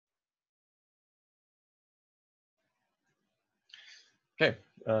Okay,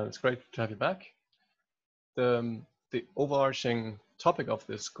 it's great to have you back. The overarching topic of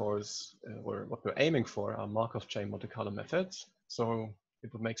this course, or what we're aiming for, are Markov chain Monte Carlo methods. So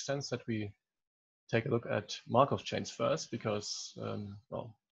it would make sense that we take a look at Markov chains first, because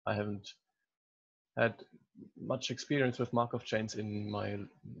well, I haven't had much experience with Markov chains in my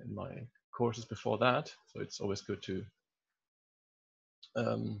courses before that, so it's always good to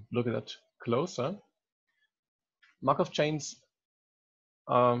look at that closer. Markov chains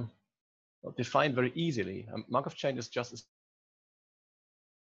are defined very easily. A Markov chain is just a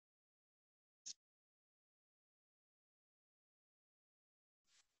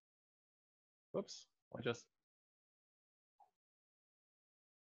whoops, I just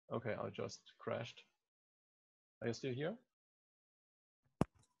crashed. Are you still here?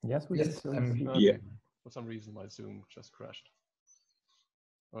 Yes, we can still okay. Yeah. For some reason, my Zoom just crashed.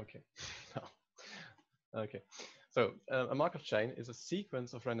 Okay. Okay. So a Markov chain is a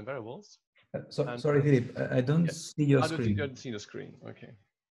sequence of random variables. Sorry, Philipp, I don't see your screen. I don't see the screen. Okay.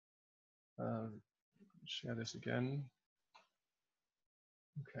 Share this again.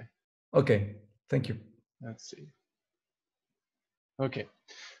 Okay. Okay. Thank you. Let's see. Okay.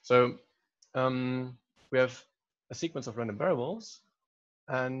 So we have a sequence of random variables,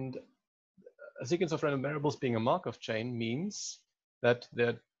 and a sequence of random variables being a Markov chain means that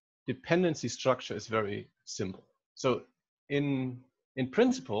their dependency structure is very simple. So in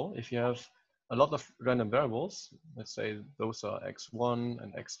principle, if you have a lot of random variables, let's say those are x1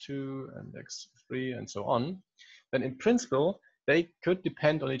 and x2 and x3 and so on, then in principle, they could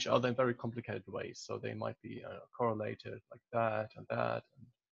depend on each other in very complicated ways. So they might be correlated like that and that.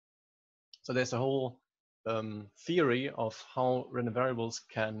 So there's a whole theory of how random variables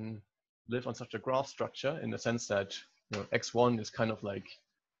can live on such a graph structure, in the sense that x1 is kind of like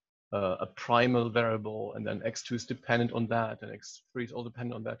a primal variable, and then x2 is dependent on that, and x3 is all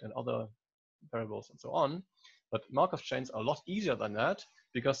dependent on that, and other variables and so on. But Markov chains are a lot easier than that,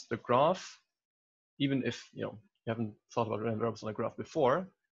 because the graph, even if you haven't thought about random variables on a graph before,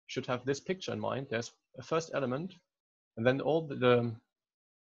 should have this picture in mind. There's a first element, and then all the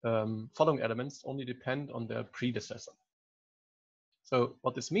following elements only depend on their predecessor. So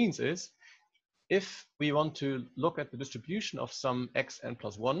what this means is, if we want to look at the distribution of some xn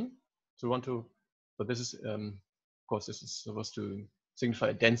plus 1, so we want to, but this is, of course, this is supposed to signify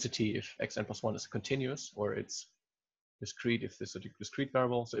a density if xn plus 1 is continuous, or it's discrete if this is a discrete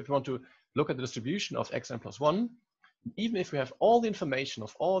variable. So if we want to look at the distribution of xn plus 1, even if we have all the information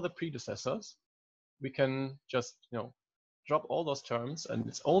of all the predecessors, we can just drop all those terms, and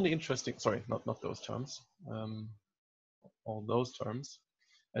it's only interesting, sorry, not those terms, all those terms,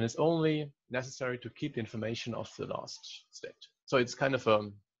 and it's only necessary to keep the information of the last state. So it's kind of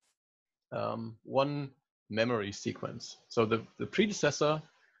one memory sequence. So the predecessor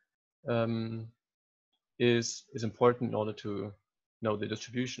is important in order to know the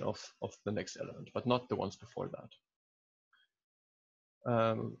distribution of the next element, but not the ones before that.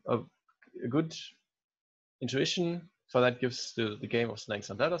 A good intuition for that gives the game of snakes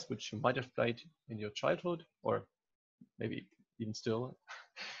and ladders, which you might have played in your childhood, or maybe even still,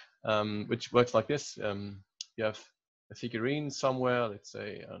 which works like this. You have a figurine somewhere, let's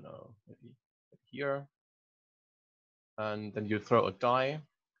say, I don't know, maybe here, and then you throw a die,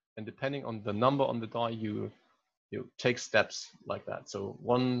 and depending on the number on the die, you take steps like that. So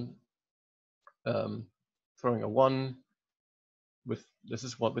one, throwing a 1 with, this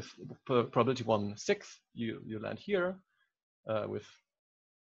is what, with probability 1/6, you land here. With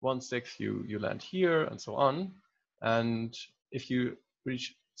 1/6, you land here, and so on. And if you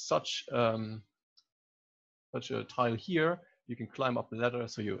reach such a tile here, you can climb up the ladder,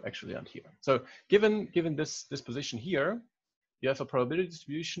 so you actually land here. So given this position here, you have a probability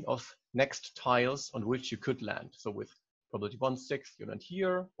distribution of next tiles on which you could land. So with probability 1/6, you land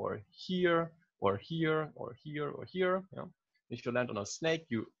here, or here, or here, or here, or here. Yeah. If you land on a snake,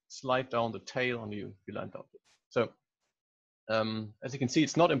 you slide down the tail and you land down. So as you can see,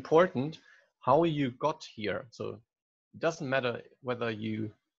 it's not important how you got here. So it doesn't matter whether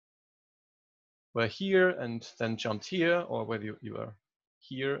you were here and then jumped here, or whether you were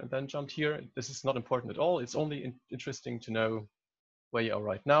here and then jumped here. This is not important at all. It's only interesting to know where you are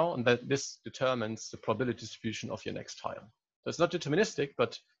right now, and that this determines the probability distribution of your next tile. So it's not deterministic,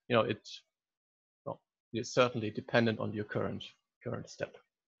 but it's certainly dependent on your current step.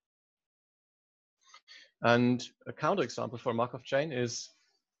 And a counterexample for a Markov chain is,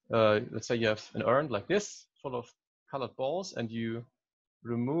 let's say you have an urn like this, full of colored balls, and you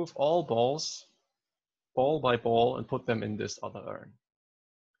remove all balls, ball by ball, and put them in this other urn.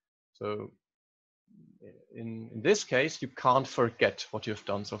 So in this case, you can't forget what you've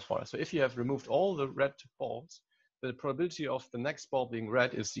done so far. So if you have removed all the red balls, the probability of the next ball being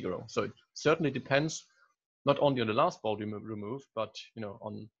red is 0. So it certainly depends not only on the last ball you remove, but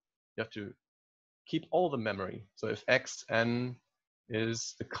on you have to keep all the memory. So if xn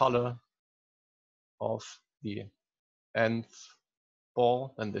is the color of the nth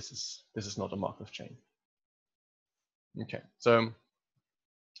ball, then this is not a Markov chain. Okay, so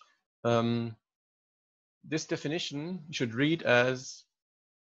this definition you should read as,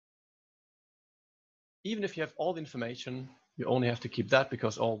 even if you have all the information, you only have to keep that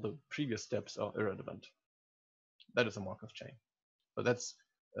because all the previous steps are irrelevant. That is a Markov chain. But that's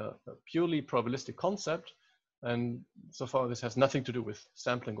a purely probabilistic concept. And so far, this has nothing to do with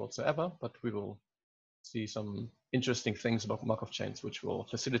sampling whatsoever, but we will see some interesting things about Markov chains, which will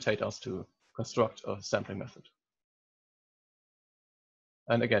facilitate us to construct a sampling method.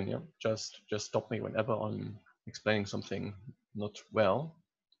 And again, just stop me whenever I'm explaining something not well.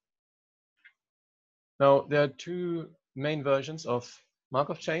 Now, there are two main versions of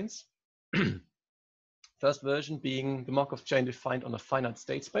Markov chains. First version being the Markov chain defined on a finite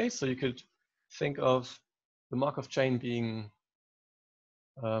state space. So you could think of the Markov chain being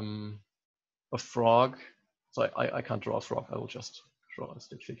a frog. So I can't draw a frog. I will just draw a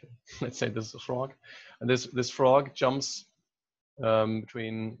stick figure. Let's say this is a frog, and this frog jumps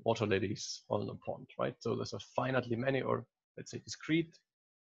between water lilies on a pond, right? So there's a finitely many, or let's say discrete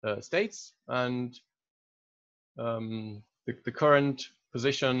states, and the current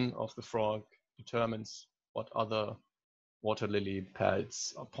position of the frog determines what other water lily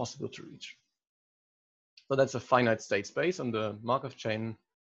pads are possible to reach. So that's a finite state space, and the Markov chain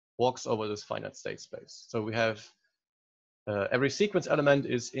walks over this finite state space. So we have every sequence element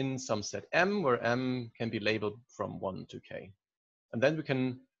is in some set M, where M can be labeled from 1 to k. And then we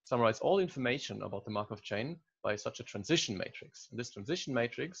can summarize all information about the Markov chain by such a transition matrix. And this transition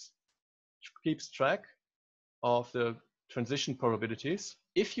matrix keeps track of the transition probabilities.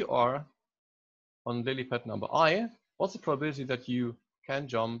 If you are on lily pad number I, what's the probability that you can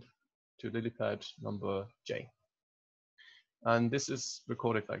jump to lily pad number j? And this is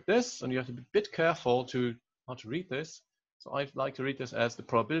recorded like this, and you have to be a bit careful to how to read this. So I'd like to read this as the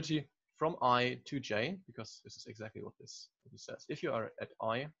probability from I to j, because this is exactly what this says. If you are at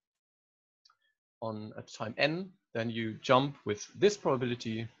I at time n, then you jump with this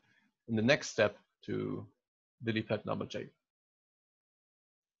probability in the next step to lily pad number j.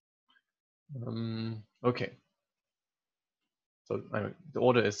 Okay. So the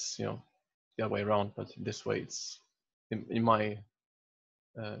order is the other way around, but in this way it's in my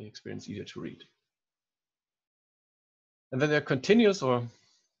experience easier to read. And then there are continuous or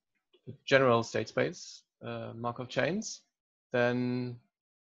general state space Markov chains. Then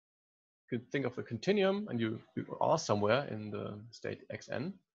you could think of a continuum, and you are somewhere in the state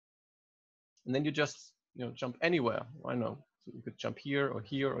xn, and then you just jump anywhere. I know, so you could jump here or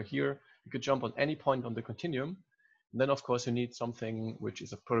here or here. You could jump on any point on the continuum. And then of course you need something which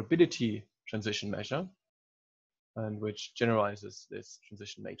is a probability transition measure, and which generalizes this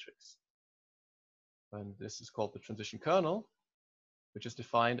transition matrix. And this is called the transition kernel, which is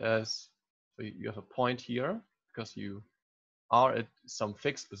defined as, so you have a point here because you are at some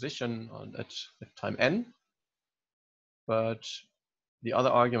fixed position at time n, but the other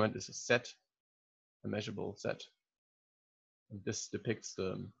argument is a set, a measurable set. And this depicts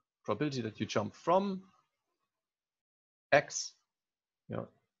the probability that you jump from x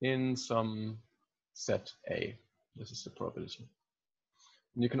in some set A. This is the probability.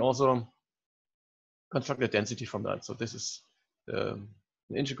 And you can also construct a density from that. So this is the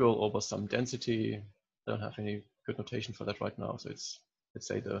integral over some density. I don't have any good notation for that right now. So it's, let's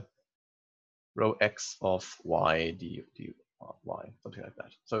say, the rho x of y d y, something like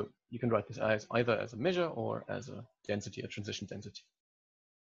that. So you can write this as either as a measure or as a density, a transition density.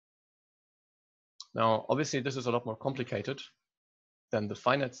 Now, obviously, this is a lot more complicated than the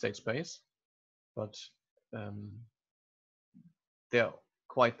finite state space, but they're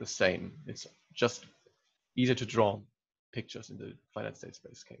quite the same. It's just easier to draw pictures in the finite state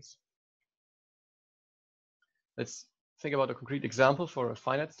space case. Let's think about a concrete example for a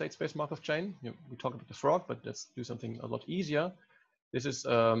finite state space Markov chain. We talk about the frog, but let's do something a lot easier. This is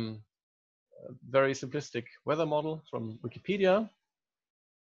a very simplistic weather model from Wikipedia.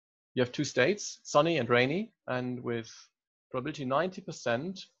 You have two states, sunny and rainy, and with probability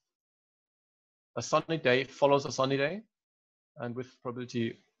 90%, a sunny day follows a sunny day, and with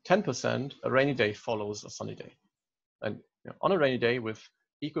probability 10%, a rainy day follows a sunny day. And on a rainy day with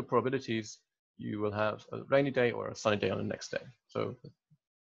equal probabilities, you will have a rainy day or a sunny day on the next day. So of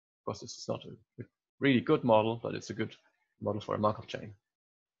course, this is not a really good model, but it's a good model for a Markov chain.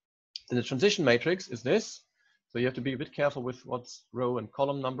 Then the transition matrix is this. So you have to be a bit careful with what's row and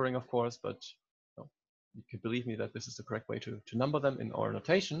column numbering, of course, but you can believe me that this is the correct way to number them in our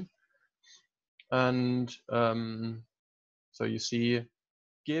notation. And so you see,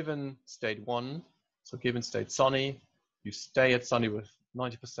 given state 1, so given state sunny, you stay at sunny with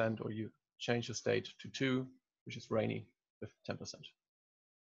 90%, or you change the state to 2, which is rainy, with 10%.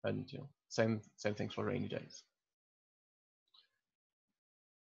 And same thing for rainy days.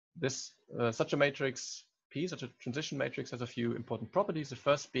 This such a matrix P, such a transition matrix, has a few important properties. The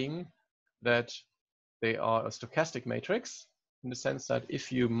first being that they are a stochastic matrix, in the sense that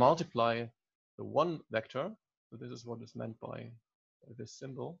if you multiply the one vector, so this is what is meant by this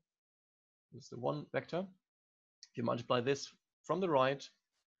symbol, this is the one vector. If you multiply this from the right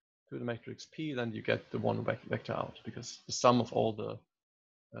to the matrix P, then you get the one vector out, because the sum of all the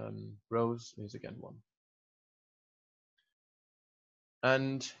rows is again 1.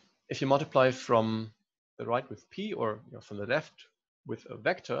 And if you multiply from the right with P, or from the left with a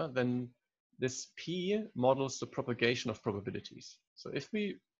vector, then this P models the propagation of probabilities. So if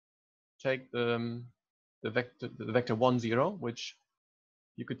we take the vector 1, 0, which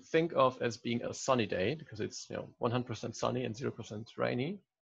you could think of as being a sunny day, because it's 100% sunny and 0% rainy,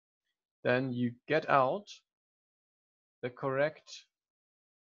 then you get out the correct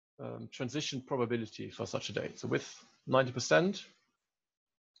transition probability for such a day. So with 90%,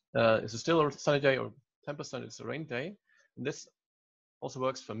 is still a sunny day, or 10% is a rainy day. And this also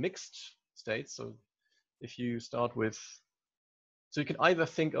works for mixed states. So if you start with, so you can either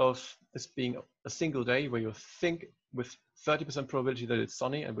think of this being a single day where you think with 30% probability that it's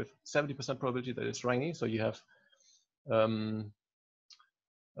sunny and with 70% probability that it's rainy. So you have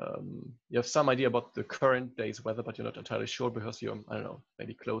some idea about the current day's weather, but you're not entirely sure because you're, I don't know,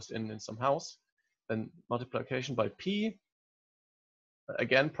 maybe closed in some house. Then multiplication by P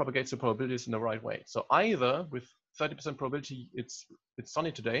again propagates the probabilities in the right way. So either with 30% probability it's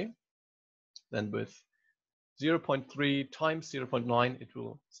sunny today, then with 0.3 times 0.9 it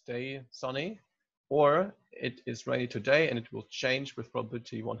will stay sunny, or it is rainy today and it will change with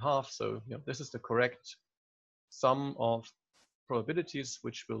probability 1/2. So this is the correct sum of probabilities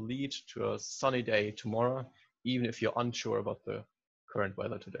which will lead to a sunny day tomorrow, even if you're unsure about the current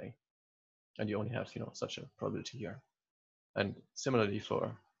weather today, and you only have such a probability here. And similarly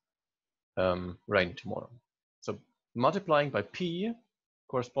for rain tomorrow. So multiplying by P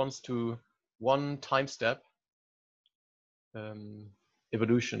corresponds to one time step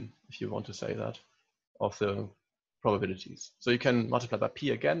evolution, if you want to say that, of the probabilities. So you can multiply by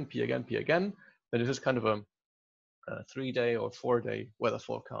P again, P again, P again. Then this is kind of a 3-day or 4-day weather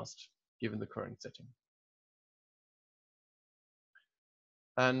forecast given the current setting.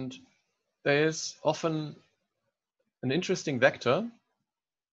 And there is often an interesting vector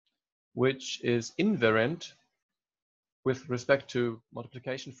which is invariant with respect to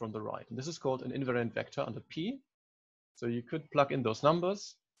multiplication from the right. And this is called an invariant vector under P. So you could plug in those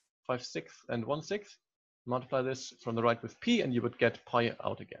numbers, 5/6 and 1/6, multiply this from the right with P, and you would get pi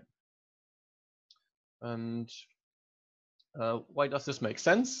out again. And why does this make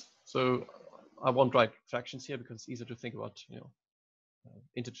sense? So I won't write fractions here because it's easier to think about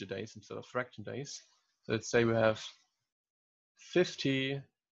integer days instead of fraction days. So let's say we have 50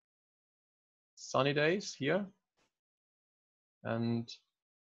 sunny days here and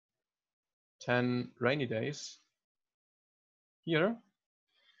 10 rainy days here.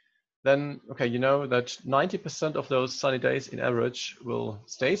 Then, okay, you know that 90% of those sunny days in average will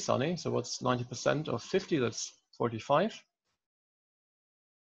stay sunny. So what's 90% of 50? That's 45.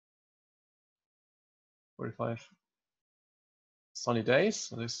 45 sunny days.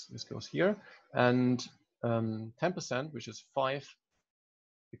 So this goes here. And 10%, which is 5,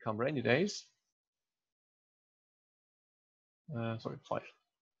 become rainy days. Sorry, 5.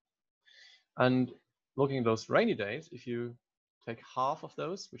 And looking at those rainy days, if you take half of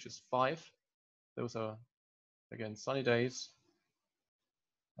those, which is 5, those are again sunny days,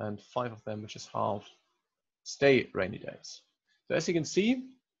 and 5 of them, which is half, stay rainy days. So as you can see,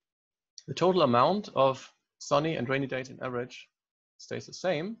 the total amount of sunny and rainy days in average stays the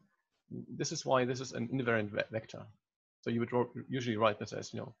same. This is why this is an invariant vector. So you would usually write this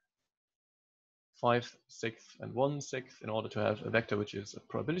as 5/6 and 1/6 in order to have a vector which is a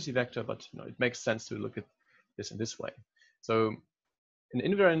probability vector, but it makes sense to look at this in this way. So an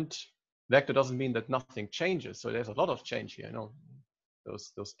invariant vector doesn't mean that nothing changes. So there's a lot of change here.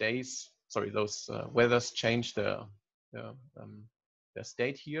 Those days, sorry, those weathers change their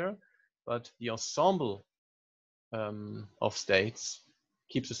state here, but the ensemble of states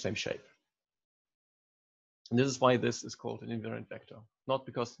keeps the same shape. And this is why this is called an invariant vector. Not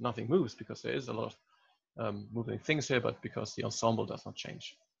because nothing moves, because there is a lot of moving things here, but because the ensemble does not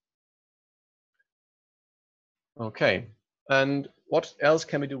change. Okay, and what else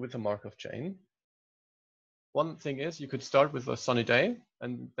can we do with the Markov chain? One thing is you could start with a sunny day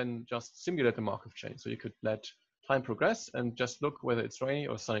and then just simulate the Markov chain. So you could let time progress and just look whether it's rainy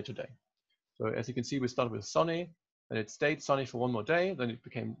or sunny today. So as you can see, we started with sunny, and it stayed sunny for one more day, then it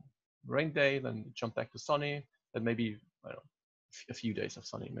became rain day, then it jumped back to sunny, then maybe, I don't know, a few days of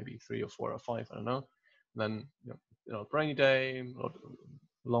sunny, maybe 3 or 4 or 5, I don't know. And then, rainy day,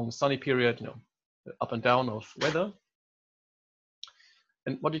 long sunny period, up and down of weather.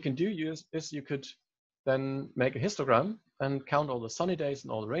 And what you can do is you could then make a histogram and count all the sunny days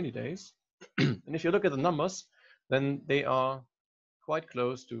and all the rainy days. And if you look at the numbers, then they are quite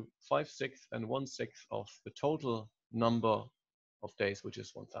close to 5/6 and 1/6 of the total number of days, which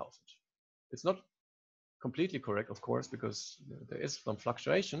is 1000. It's not completely correct, of course, because there is some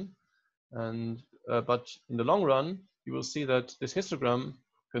fluctuation. And but in the long run, you will see that this histogram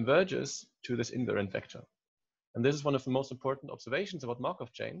converges to this invariant vector. And this is one of the most important observations about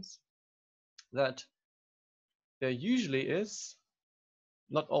Markov chains, that there usually is,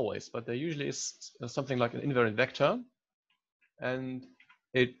 not always, but there usually is something like an invariant vector. And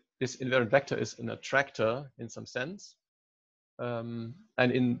this invariant vector is an attractor in some sense. And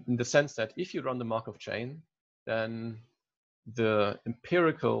in the sense that if you run the Markov chain, then the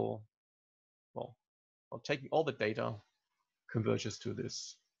empirical, well, taking all the data, converges to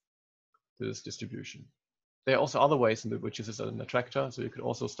this distribution. There are also other ways in which this is an attractor. So you could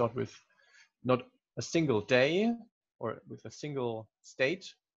also start with not a single day or with a single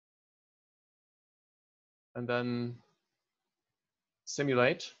state, and then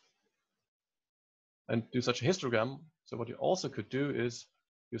simulate and do such a histogram. So what you also could do is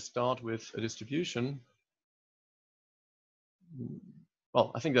you start with a distribution.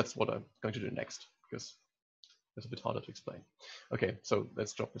 Well, I think that's what I'm going to do next, because it's a bit harder to explain. Okay, so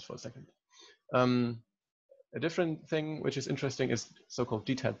let's drop this for a second. A different thing which is interesting is so-called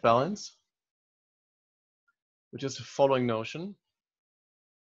detailed balance, which is the following notion.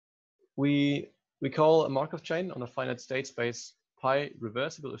 We call a Markov chain on a finite state space pi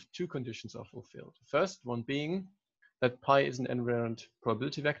reversible if two conditions are fulfilled. The first one being that pi is an invariant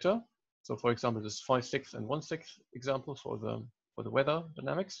probability vector. So for example, this 5/6 and 1/6 example for the weather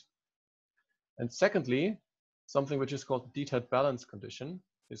dynamics. And secondly, something which is called the detailed balance condition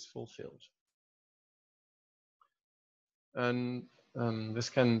is fulfilled. And this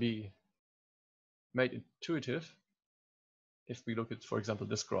can be made intuitive if we look at, for example,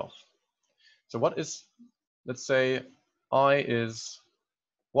 this graph. So what is, let's say I is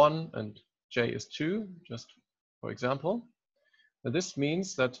 1 and j is 2, just for example. Now this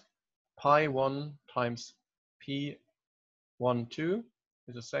means that pi 1 times p 1, 2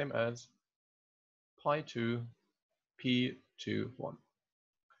 is the same as pi 2 p 2, 1.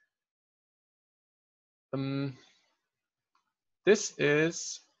 This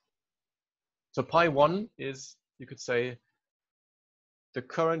is, so pi 1 is, you could say, the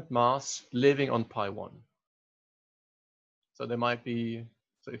current mass living on pi 1. So there might be,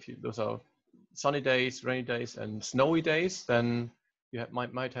 so if those are sunny days, rainy days, and snowy days, then you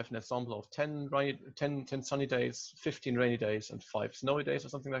might have an ensemble of 10 sunny days, 15 rainy days, and 5 snowy days, or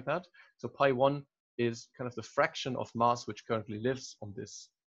something like that. So pi 1 is kind of the fraction of mass which currently lives on this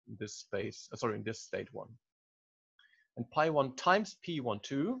space, in this state 1. And pi 1 times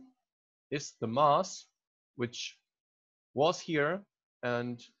p12 is the mass which was here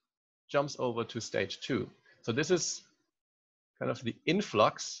and jumps over to stage 2. So this is kind of the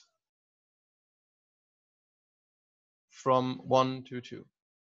influx from 1 to 2.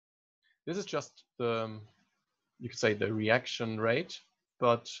 This is just the, you could say, the reaction rate,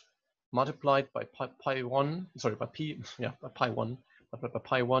 but multiplied by pi 1, sorry, by p, yeah, by pi 1, by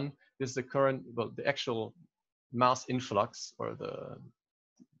pi 1, this is the current, well, the actual mass influx, or the,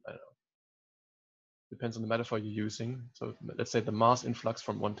 I don't know, depends on the metaphor you're using. So let's say the mass influx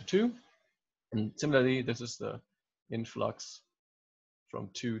from 1 to 2. And similarly, this is the influx from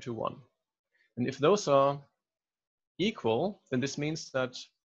 2 to 1. And if those are equal, then this means that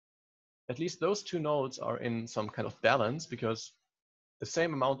at least those two nodes are in some kind of balance, because the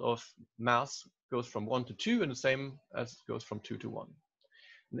same amount of mass goes from 1 to 2 and the same as it goes from 2 to 1.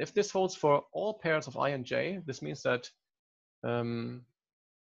 And if this holds for all pairs of I and j, this means that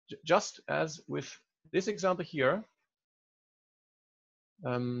just as with this example here,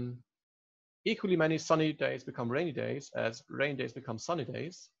 equally many sunny days become rainy days as rainy days become sunny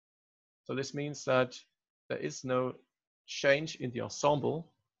days. So this means that there is no change in the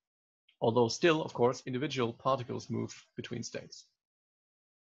ensemble although still, of course, individual particles move between states,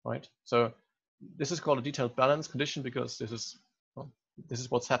 right? So this is called a detailed balance condition because this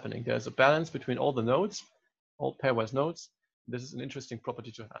is what's happening. There's a balance between all the nodes, all pairwise nodes. This is an interesting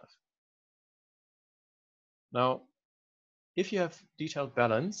property to have. Now, if you have detailed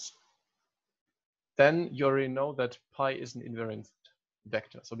balance, then you already know that pi is an invariant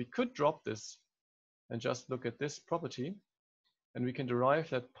vector. So we could drop this and just look at this property, and we can derive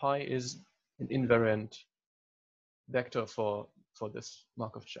that pi is an invariant vector for this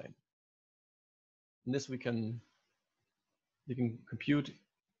Markov chain. And this we can compute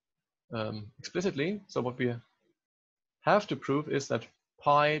explicitly. So what we have to prove is that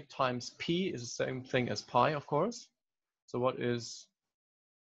pi times p is the same thing as pi, of course. So what is,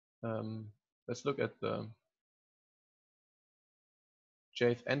 let's look at the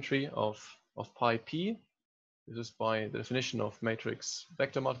jth entry of pi p. This is by the definition of matrix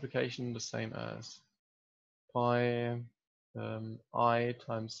vector multiplication, the same as pi I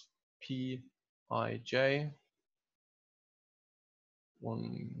times p ij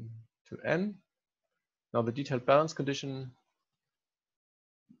 1 to n. Now the detailed balance condition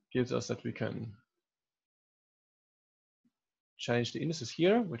gives us that we can change the indices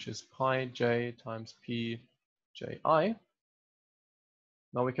here, which is pi j times p j I.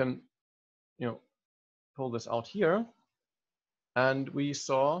 Now we can, pull this out here, and we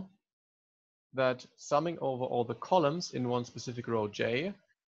saw that summing over all the columns in one specific row j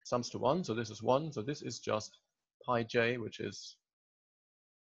sums to 1. So this is 1. So this is just pi j, which is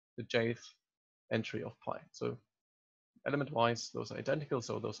the jth entry of pi. So element-wise, those are identical.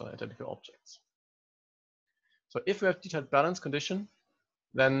 So those are identical objects. So if we have detailed balance condition,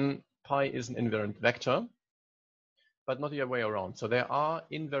 then pi is an invariant vector, but not the other way around. So there are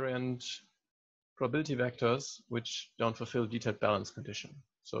invariant probability vectors which don't fulfill detailed balance condition.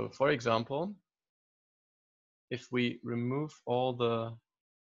 So for example, if we remove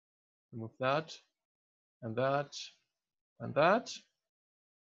that, and that, and that,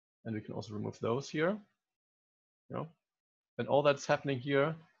 and we can also remove those here, then all that's happening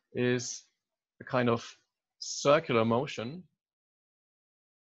here is a kind of circular motion.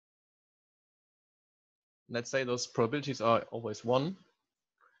 Let's say those probabilities are always 1.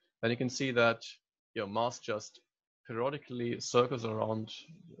 Then you can see that your mass just periodically circles around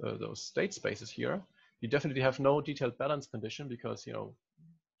those state spaces here. You definitely have no detailed balance condition because you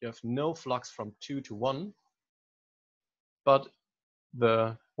have no flux from 2 to 1, but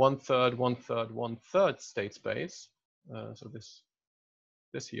the 1/3, 1/3, 1/3 state space, so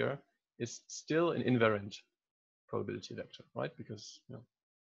this here is still an invariant probability vector, right? Because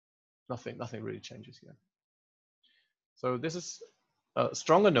nothing really changes here. So this is a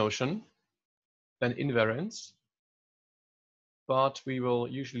stronger notion than invariance, but we will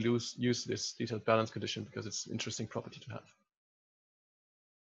usually use this detailed balance condition because it's an interesting property to have.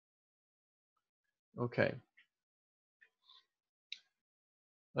 Okay.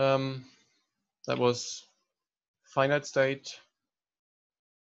 That was finite state,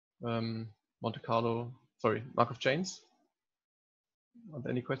 Monte Carlo, sorry, Markov chains. Are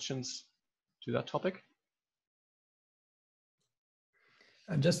there any questions to that topic?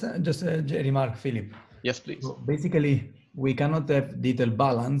 Just a remark, Philip. Yes, please. So basically, we cannot have detailed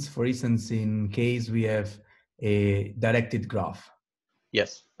balance, for instance, in case we have a directed graph.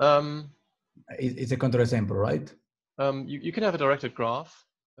 Yes. It's a counterexample, right? You can have a directed graph,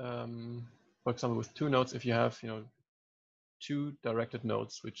 for example, with 2 nodes. If you have, 2 directed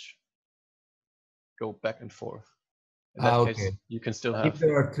nodes which go back and forth. In that case, you can still have. If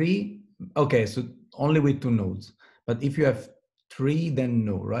there are 3, okay, so only with 2 nodes. But if you have 3, then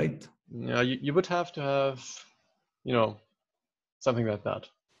no, right? Yeah, you would have to have, something like that.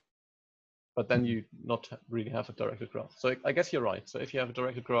 But then you not really have a directed graph. So I guess you're right. So if you have a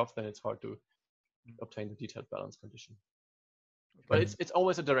directed graph, then it's hard to obtain the detailed balance condition. But it's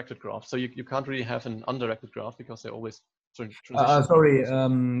always a directed graph. So you can't really have an undirected graph because they're always transition. Sorry,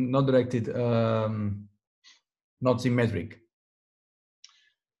 not directed, not symmetric.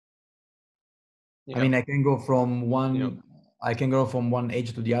 Yeah. I mean, I can go from one. I can go from one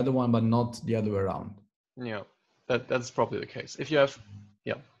edge to the other one, but not the other way around. Yeah, that's probably the case. If you have,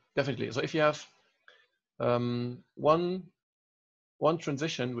 definitely. So if you have one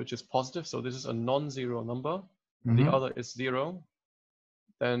transition which is positive, so this is a non-zero number, and the other is 0,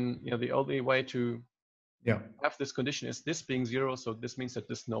 then the only way to have this condition is this being 0. So this means that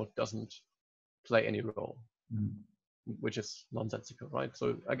this node doesn't play any role, which is nonsensical, right?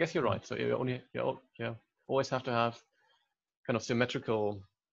 So I guess you're right. So you always have to have kind of symmetrical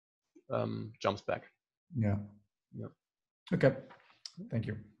jumps back. Yeah. Okay. Thank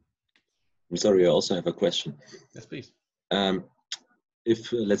you. I'm sorry, I also have a question. Yes, please.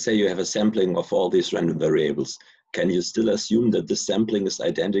 If, let's say, you have a sampling of all these random variables, can you still assume that this sampling is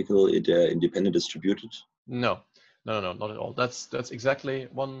identical in the independent distributed? No, not at all. That's exactly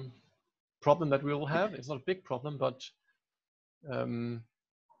one problem that we will have. It's not a big problem, but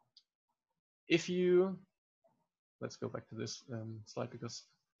if you, let's go back to this slide because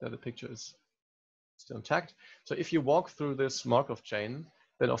the picture is still intact. So if you walk through this Markov chain,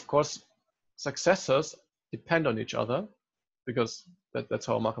 then of course successors depend on each other, because that's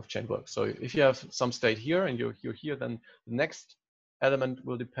how a Markov chain works. So if you have some state here and you're here, then the next element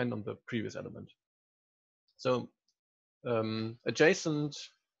will depend on the previous element. So adjacent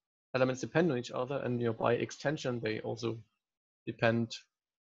elements depend on each other, and by extension they also depend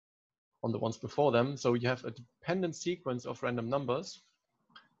on the ones before them. So you have a dependent sequence of random numbers,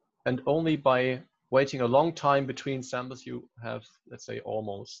 and only by waiting a long time between samples you have, let's say,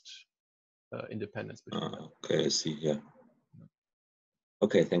 almost independence between them. Okay, I see. Yeah.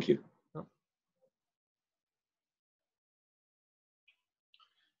 Okay, thank you.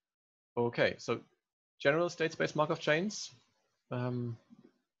 Okay, so general state space Markov chains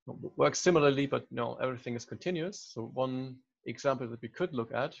work similarly, but no, everything is continuous. So one example that we could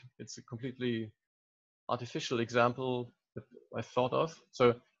look at, it's a completely artificial example that I thought of.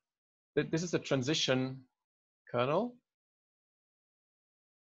 So this is a transition kernel.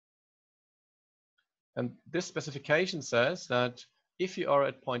 And this specification says that if you are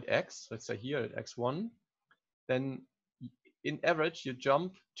at point X, let's say here at X1, then in average you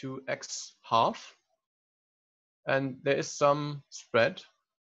jump to X half, and there is some spread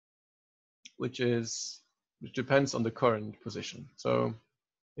which depends on the current position. So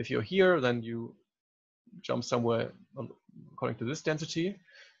if you're here, then you jump somewhere according to this density.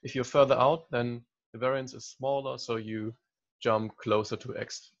 If you're further out, then the variance is smaller, so you jump closer to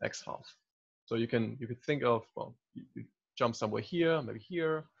X half. So you could think of, well, you jump somewhere here, maybe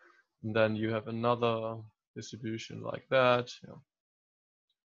here, and then you have another distribution like that. Yeah.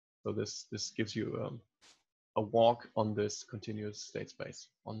 So this gives you a walk on this continuous state space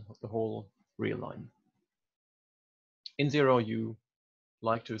on the whole real line. In zero, you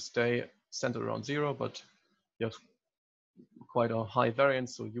like to stay centered around zero, but you have quite a high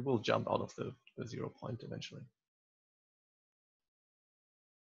variance, so you will jump out of the 0 point eventually.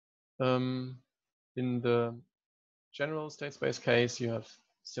 In the general state space case, you have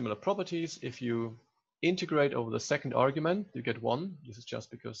similar properties. If you integrate over the second argument, you get 1. This is just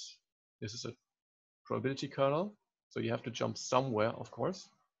because this is a probability kernel, so you have to jump somewhere, of course.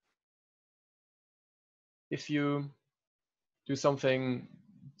 If you do something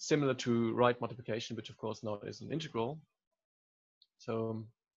similar to right multiplication, which of course now is an integral, so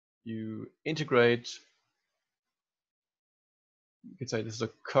you integrate, you could say this is a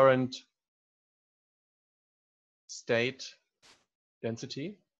current state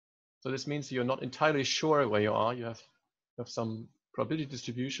density. So this means you're not entirely sure where you are. You have some probability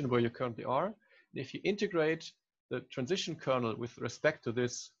distribution where you currently are. And if you integrate the transition kernel with respect to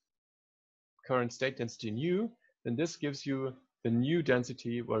this current state density nu, then this gives you the new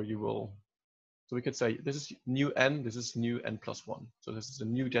density where you will, so we could say this is nu n, this is nu n plus 1. So this is a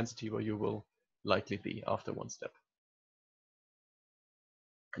new density where you will likely be after one step.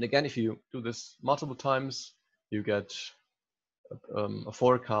 And again, if you do this multiple times, you get a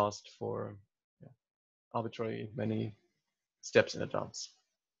forecast for arbitrary many steps in advance.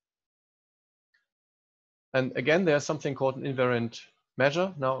 And again, there's something called an invariant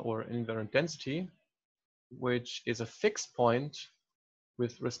measure now, or an invariant density, which is a fixed point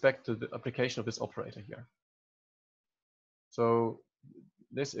with respect to the application of this operator here. So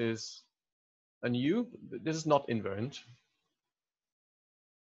this is a new, this is not invariant.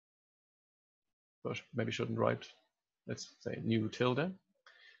 So maybe shouldn't write, let's say new tilde.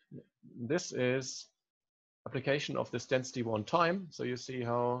 This is application of this density one time. So you see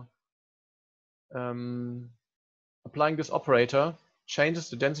how applying this operator changes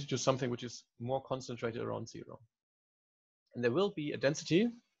the density to something which is more concentrated around 0. And there will be a density,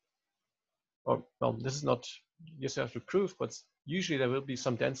 or well, this is not, you have to prove, but usually there will be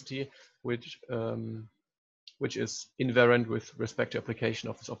some density which is invariant with respect to application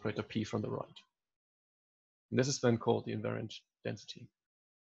of this operator P from the right. And this is then called the invariant density.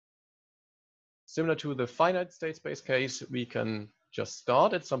 Similar to the finite state space case, we can just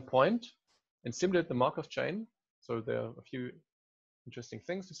start at some point and simulate the Markov chain. So there are a few interesting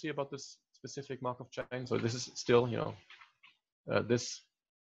things to see about this specific Markov chain. So this is still, this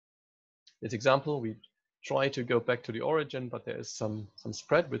example, we try to go back to the origin, but there is some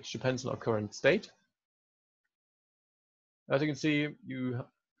spread which depends on our current state. As you can see, you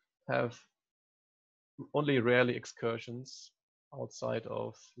have only rarely excursions outside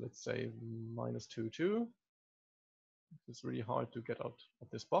of, let's say, -2, 2. It's really hard to get out of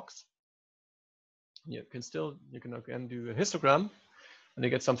this box. You can again do a histogram, and you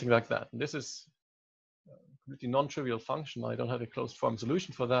get something like that. And this is a completely non-trivial function. I don't have a closed form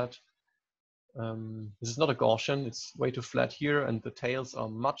solution for that. This is not a Gaussian. It's way too flat here, and the tails are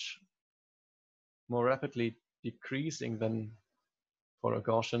much more rapidly decreasing than for a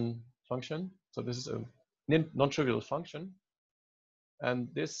Gaussian function. So this is a non-trivial function.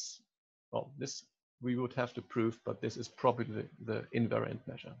 And this, well, this we would have to prove, but this is probably the invariant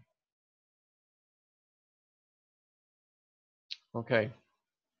measure. Okay.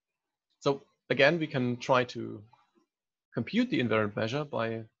 So again, we can try to compute the invariant measure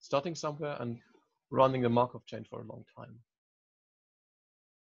by starting somewhere and running the Markov chain for a long time.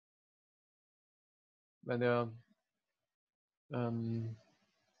 When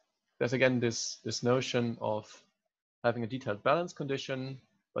there's again this notion of having a detailed balance condition,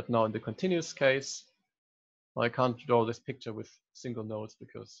 but now in the continuous case, I can't draw this picture with single nodes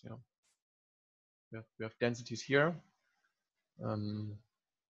because we have densities here.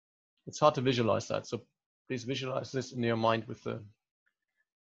 It's hard to visualize that, so please visualize this in your mind with the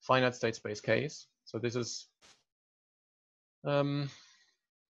finite state space case. So this is mu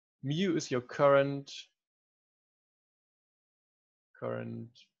is your current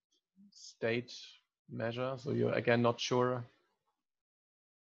state measure. So you're again not sure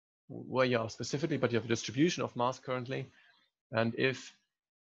where you are specifically, but you have a distribution of mass currently. And if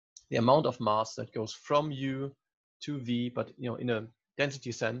the amount of mass that goes from U to V, but in a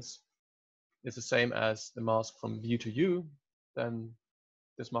density sense, is the same as the mass from V to U, then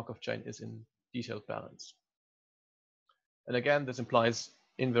this Markov chain is in detailed balance. And again, this implies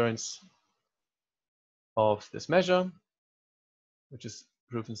invariance of this measure, which is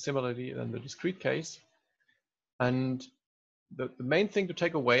proven similarly in the discrete case. And the main thing to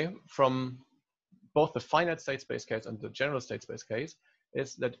take away from both the finite state space case and the general state space case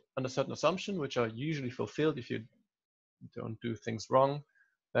is that under certain assumptions, which are usually fulfilled if you don't do things wrong,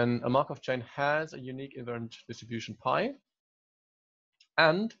 then a Markov chain has a unique invariant distribution pi.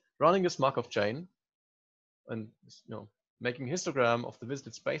 And running this Markov chain and making a histogram of the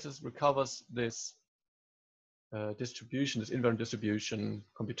visited spaces recovers this distribution, this invariant distribution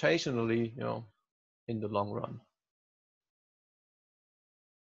computationally, in the long run.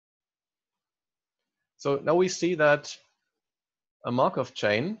 So now we see that a Markov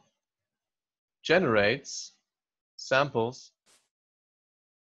chain generates samples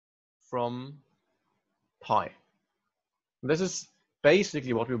from pi. This is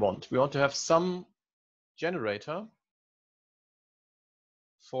basically what we want. We want to have some generator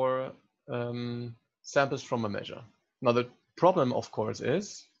for samples from a measure. Now the problem, of course,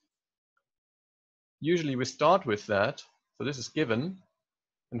 is usually we start with that. So this is given.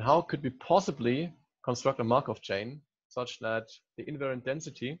 And how could we possibly construct a Markov chain such that the invariant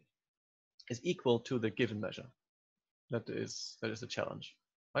density is equal to the given measure? That is the challenge,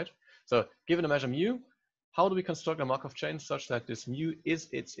 right? So given a measure mu, how do we construct a Markov chain such that this mu is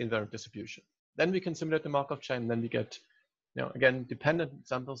its invariant distribution? Then we can simulate the Markov chain, and then we get, again, dependent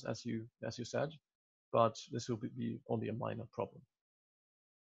samples as you said, but this will be only a minor problem.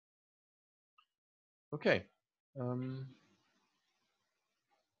 Okay.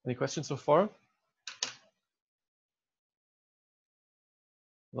 Any questions so far?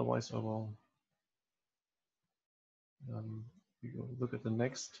 Otherwise, I will look at the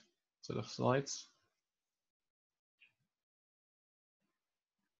next set of slides.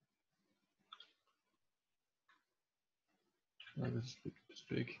 This is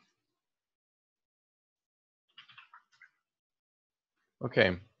big.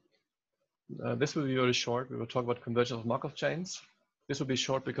 Okay. This will be very short. We will talk about convergence of Markov chains. This will be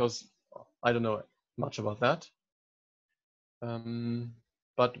short because I don't know much about that.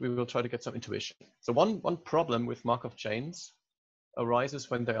 But we will try to get some intuition. So one problem with Markov chains arises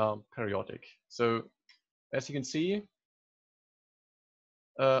when they are periodic. So as you can see,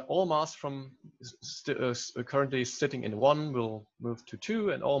 all mass from currently sitting in 1 will move to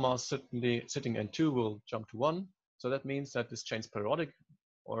 2, and all mass sitting in 2 will jump to 1. So that means that this chain is periodic,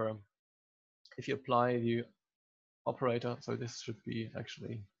 or if you apply the operator, so this should be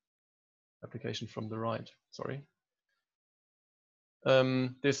actually application from the right, sorry.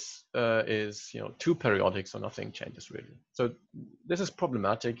 This is too periodic, so nothing changes really. So this is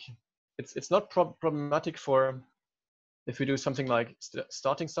problematic. It's not problematic for if we do something like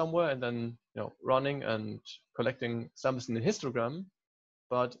starting somewhere and then running and collecting samples in the histogram,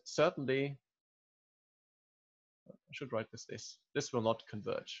 but certainly I should write this will not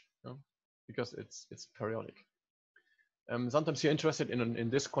converge because it's periodic. Sometimes you're interested in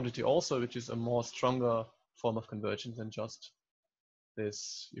this quantity also, which is a more stronger form of convergence than just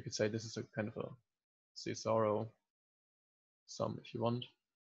this. You could say this is a kind of a Cesaro sum if you want.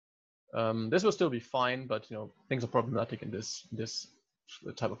 This will still be fine, but things are problematic in this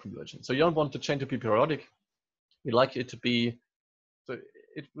type of convergence. So you don't want the chain to be periodic. You like it to be, so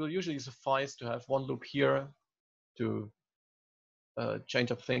it will usually suffice to have one loop here to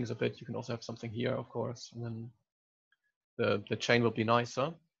change up things a bit. You can also have something here, of course, and then the chain will be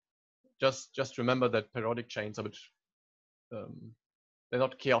nicer. Just remember that periodic chains are a bit, they're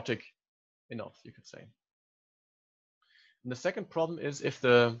not chaotic enough, you could say. And the second problem is if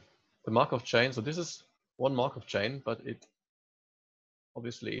the Markov chain, so this is one Markov chain, but it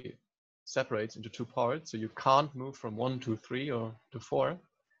obviously separates into two parts, so you can't move from 1 to 3 or to 4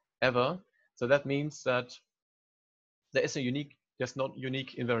 ever. So that means that there's not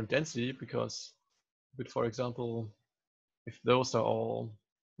unique invariant density, because, for example, if those are all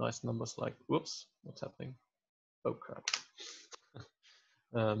nice numbers like, whoops, what's happening? Oh crap.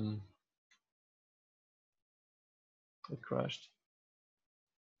 It crashed.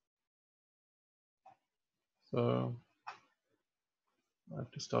 So I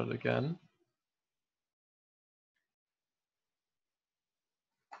have to start it again.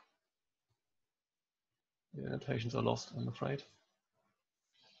 The annotations are lost, I'm afraid.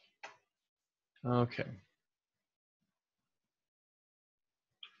 Okay.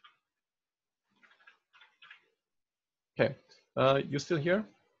 Okay, you still here?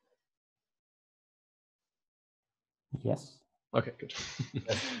 Yes. Okay, good.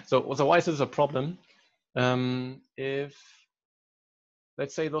 So why is this a problem? If,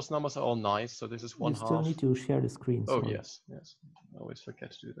 let's say those numbers are all nice, so this is 1/2. You still need to share the screen. Oh, sorry. yes. I always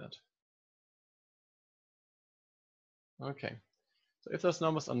forget to do that. Okay, so if those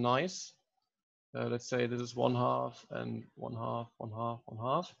numbers are nice, let's say this is 1/2 and 1/2, 1/2,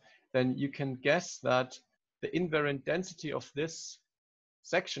 1/2, then you can guess that the invariant density of this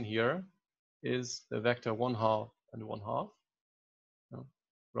section here is the vector 1/2 and 1/2.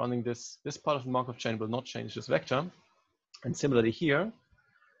 Running this part of the Markov chain will not change this vector, and similarly here.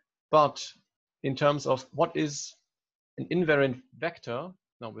 But in terms of what is an invariant vector,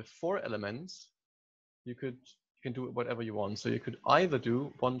 now with 4 elements, you can do whatever you want. So you could either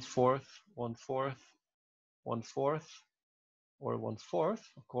do 1/4, 1/4, 1/4, or 1/4,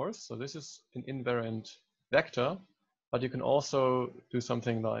 of course. So this is an invariant vector, but you can also do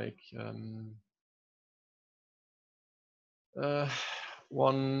something like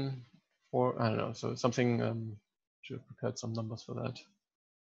 1, 4, I don't know. So something, should have prepared some numbers for that.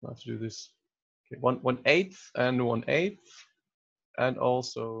 I have to do this. Okay, 1/8 and 1/8, and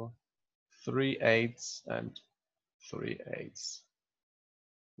also 3/8 and 3/8.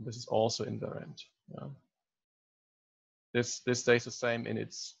 This is also invariant. Yeah. This stays the same in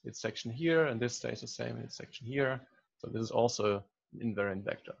its section here, and this stays the same in its section here. So this is also an invariant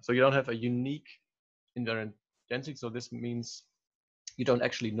vector. So you don't have a unique invariant density. So this means you don't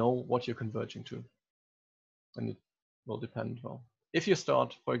actually know what you're converging to, and it will depend. Well, if you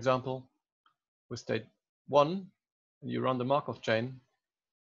start, for example, with state 1 and you run the Markov chain,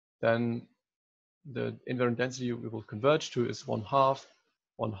 then the invariant density we will converge to is 1/2,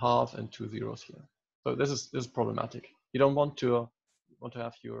 1/2, and 2 zeros here. So this is problematic. You don't want to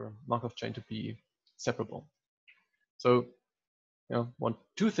have your Markov chain to be separable. So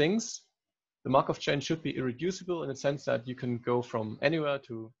two things. The Markov chain should be irreducible in the sense that you can go from anywhere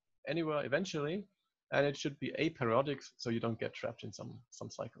to anywhere eventually, and it should be aperiodic, so you don't get trapped in some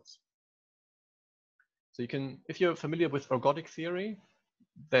cycles. So you can, if you're familiar with ergodic theory,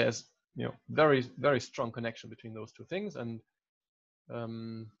 there's very, very strong connection between those two things, and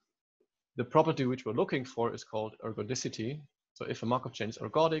the property which we're looking for is called ergodicity. So if a Markov chain is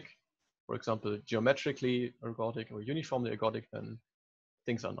ergodic, for example, geometrically ergodic or uniformly ergodic, then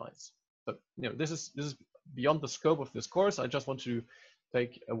things are nice. But this is beyond the scope of this course. I just want to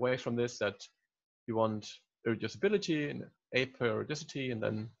take away from this that you want irreducibility and aperiodicity, and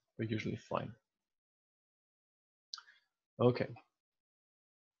then we're usually fine. Okay.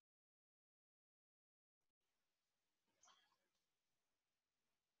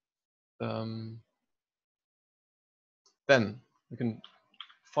 Then we can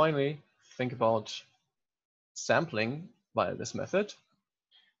finally think about sampling via this method.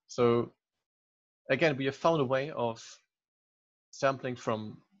 So again, we have found a way of sampling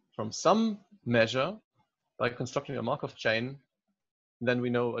from some measure by constructing a Markov chain. And then we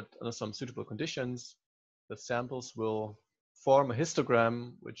know under some suitable conditions, the samples will form a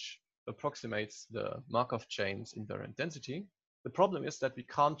histogram which approximates the Markov chain's invariant density. the problem is that we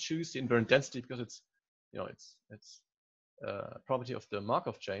can't choose the invariant density because it's, it's a property of the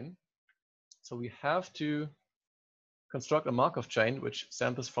Markov chain. So we have to construct a Markov chain which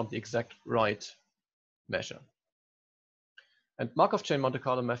samples from the exact right measure. And Markov chain Monte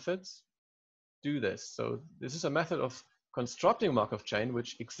Carlo methods do this. So this is a method of constructing a Markov chain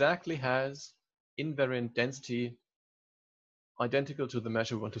which exactly has invariant density identical to the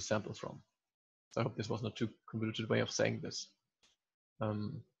measure we want to sample from. So I hope this was not too convoluted way of saying this.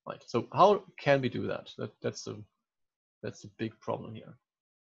 Right. So how can we do that? That's a big problem here.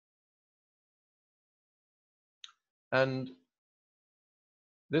 And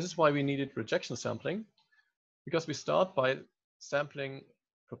this is why we needed rejection sampling, because we start by sampling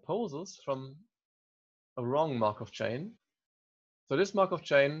proposals from a wrong Markov chain. So this Markov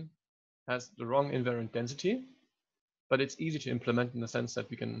chain has the wrong invariant density, but it's easy to implement in the sense that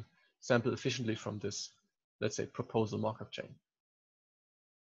we can sample efficiently from this, let's say, proposal Markov chain.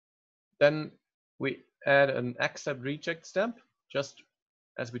 Then we add an accept reject step, just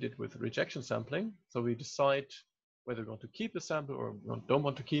as we did with rejection sampling. So we decide whether we want to keep the sample or we don't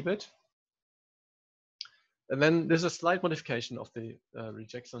want to keep it. And then there's a slight modification of the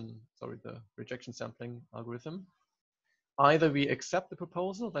rejection sampling algorithm. Either we accept the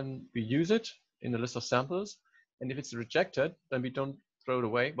proposal, then we use it in the list of samples. And if it's rejected, then we don't throw it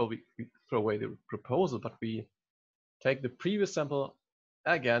away. Well, we throw away the proposal, but we take the previous sample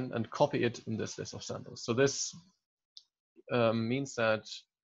again and copy it in this list of samples. So this means that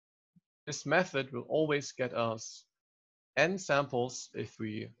this method will always get us n samples if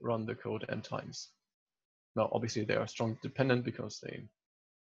we run the code n times. Now, obviously, they are strongly dependent because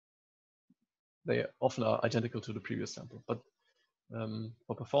they often are identical to the previous sample. But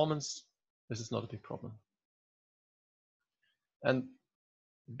for performance, this is not a big problem. And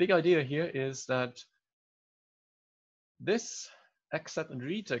the big idea here is that this accept and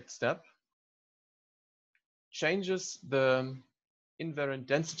reject step changes the invariant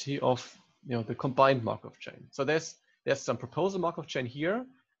density of the combined Markov chain. So there's some proposal Markov chain here,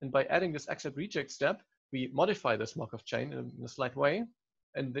 and by adding this accept reject step, we modify this Markov chain in a slight way.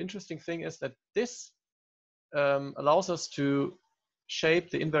 And the interesting thing is that this allows us to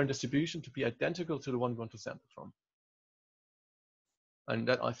shape the invariant distribution to be identical to the one we want to sample from. And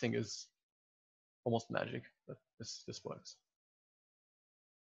that, I think, is almost magic that this works.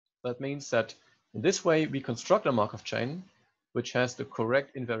 That means that in this way, we construct a Markov chain which has the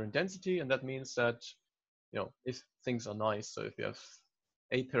correct invariant density. And that means that, if things are nice, so if you have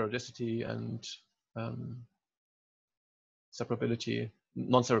aperiodicity and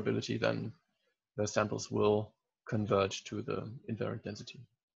non-separability, then the samples will converge to the invariant density.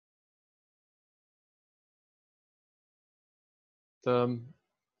 The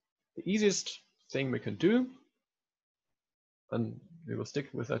easiest thing we can do, and we will stick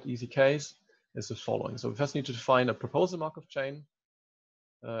with that easy case, is the following. So we first need to define a proposal Markov chain.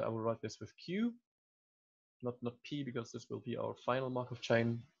 I will write this with Q, not P, because this will be our final Markov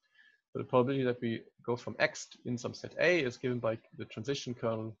chain. So the probability that we go from X in some set A is given by the transition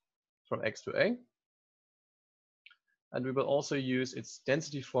kernel from X to A. And we will also use its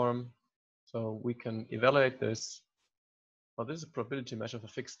density form. So we can evaluate this. Well, this is a probability measure of a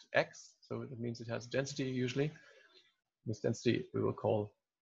fixed X. So it means it has density usually. This density we will call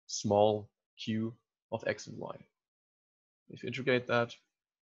small q of X and Y. If you integrate that,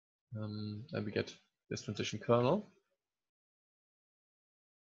 then we get this transition kernel.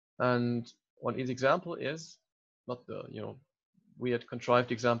 And one easy example is not the weird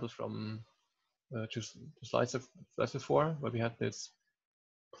contrived example from two slides before, where we had this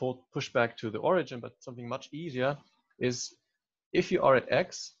pushback to the origin, but something much easier is if you are at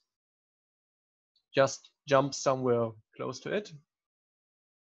X, just jump somewhere close to it.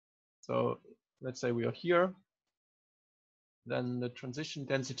 So let's say we are here, then the transition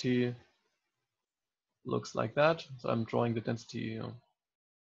density looks like that. So I'm drawing the density to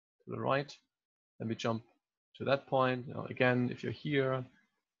the right. Then we jump to that point. Again, if you're here,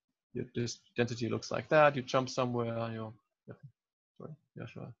 this density looks like that. You jump somewhere, you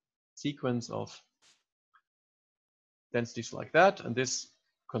have a sequence of densities like that, and this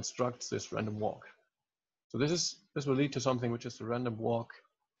constructs this random walk. So this will lead to something which is the random walk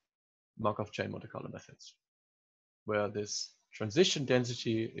Markov chain Monte Carlo methods, where this transition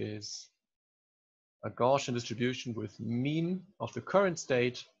density is a Gaussian distribution with mean of the current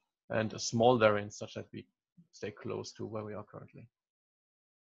state and a small variance such that we stay close to where we are currently.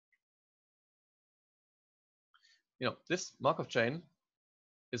 This Markov chain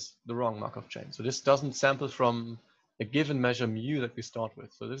is the wrong Markov chain. So this doesn't sample from a given measure mu that we start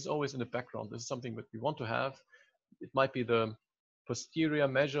with. So this is always in the background. This is something that we want to have. It might be the posterior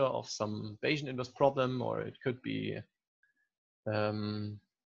measure of some Bayesian inverse problem, or it could be if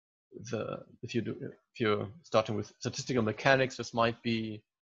you're starting with statistical mechanics, this might be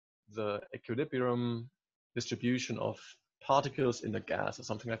the equilibrium distribution of particles in the gas or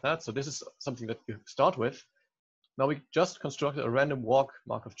something like that. So this is something that you start with. Now we just constructed a random walk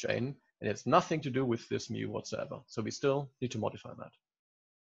Markov chain, and it's nothing to do with this mu whatsoever. So we still need to modify that.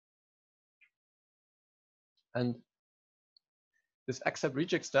 And this accept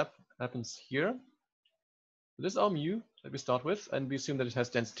reject step happens here. This is our mu that we start with, and we assume that it has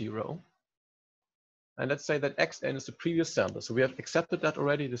density rho. And let's say that xn is the previous sample. So we have accepted that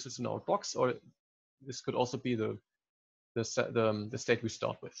already. This is in our box, or this could also be the state we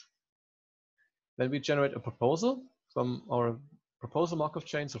start with. Then we generate a proposal from our proposal Markov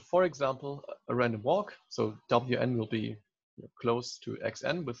chain. So for example, a random walk. So Wn will be close to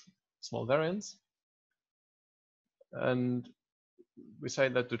xn with small variance. And we say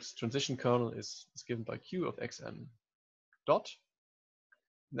that this transition kernel is given by q of xn dot.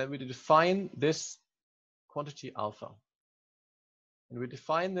 And then we define this quantity alpha. And we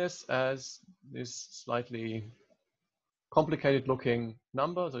define this as this slightly complicated looking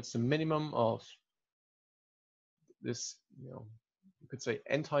number. So it's the minimum of this, you could say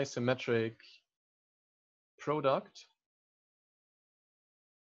anti-symmetric product.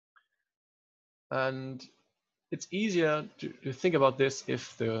 And it's easier to think about this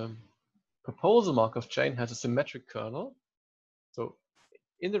if the proposal Markov chain has a symmetric kernel. So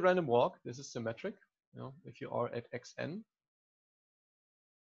in the random walk, this is symmetric. If you are at xn,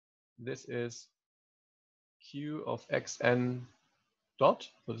 this is q of xn dot.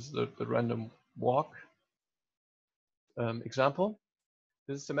 So this is the random walk example.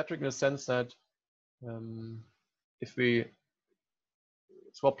 This is symmetric in the sense that if we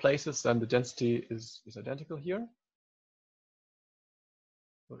swap places, then the density is identical here.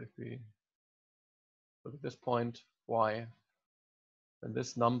 So if we look at this point y, then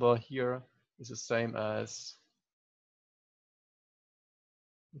this number here is the same as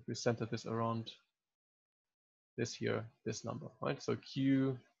if we center this around this here, this number, right? So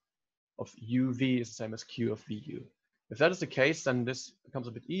q of uv is the same as q of vu. If that is the case, then this becomes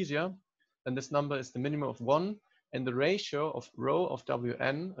a bit easier. And this number is the minimum of 1 and the ratio of rho of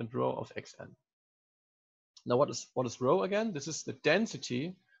wn and rho of xn. Now what is rho again? This is the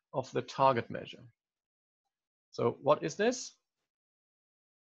density of the target measure. So what is this?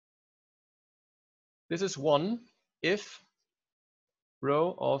 This is 1 if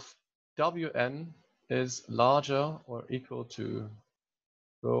rho of wn is larger or equal to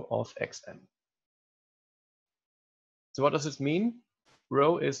rho of xn. So what does this mean?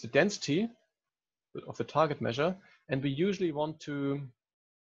 Rho is the density of the target measure, and we usually want to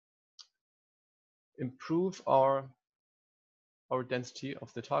improve our density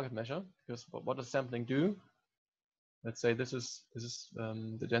of the target measure, because what does sampling do? Let's say this is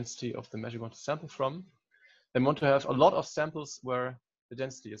the density of the measure we want to sample from. Then we want to have a lot of samples where the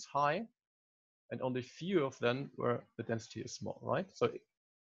density is high, and only few of them where the density is small, right? So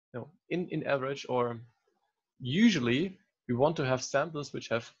in average, or usually, we want to have samples which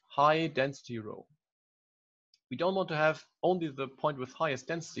have high density rho. We don't want to have only the point with highest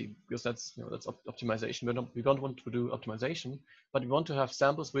density, because that's optimization. We don't want to do optimization, but we want to have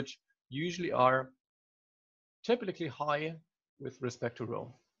samples which usually are typically high with respect to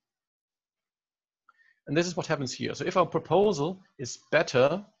rho. And this is what happens here. So if our proposal is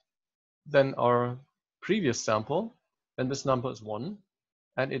better than our previous sample, then this number is 1,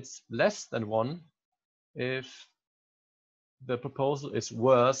 and it's less than 1 if the proposal is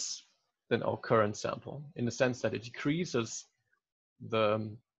worse than our current sample, in the sense that it decreases the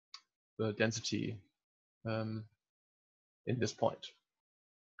density in this point.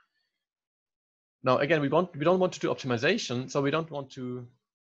 Now again, we don't want to do optimization, so we don't want to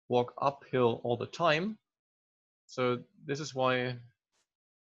walk uphill all the time. So this is why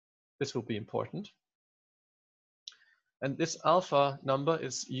this will be important. And this alpha number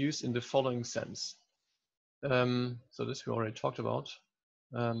is used in the following sense. So this we already talked about.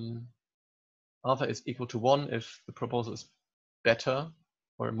 Alpha is equal to 1 if the proposal is better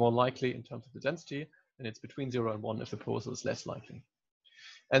or more likely in terms of the density, and it's between 0 and 1 if the proposal is less likely.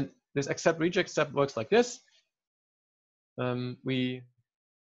 And this accept reject step works like this. We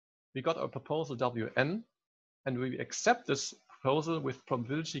got our proposal Wn, and we accept this proposal with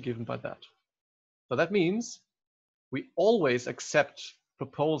probability given by that. So that means we always accept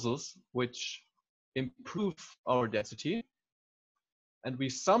proposals which improve our density, and we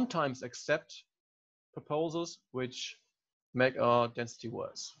sometimes accept proposals which make our density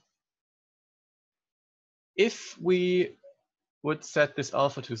worse. If we would set this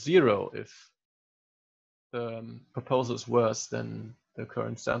alpha to 0 if the proposal is worse than the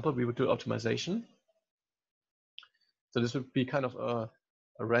current sample. We would do optimization. So this would be kind of a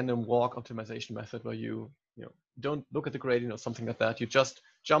random walk optimization method where you don't look at the gradient or something like that. You just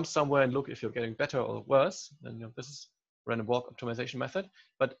jump somewhere and look if you're getting better or worse. Then this is random walk optimization method.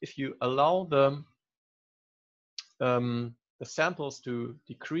 But if you allow the samples to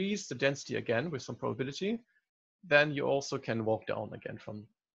decrease the density again with some probability, then you also can walk down again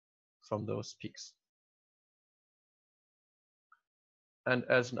from those peaks. And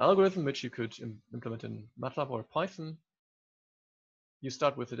as an algorithm, which you could implement in MATLAB or Python, you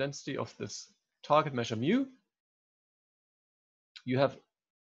start with the density of this target measure mu. You have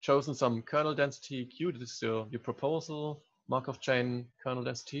chosen some kernel density Q. This is your proposal Markov chain kernel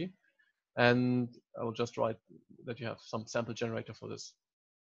density. And I will just write that you have some sample generator for this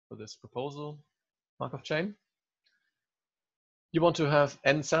proposal Markov chain. You want to have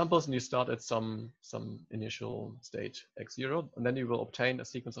n samples, and you start at some initial state x0, and then you will obtain a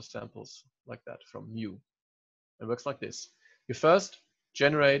sequence of samples like that from mu. It works like this. You first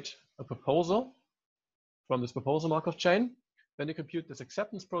generate a proposal from this proposal Markov chain, then you compute this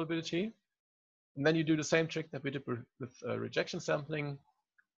acceptance probability, and then you do the same trick that we did with rejection sampling.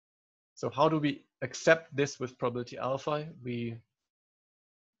 So how do we accept this with probability alpha? We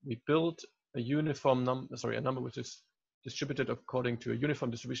build a uniform number, a number which is distributed according to a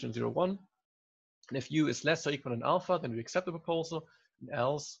uniform distribution of 0, 1. And if u is less or equal than alpha, then we accept the proposal. And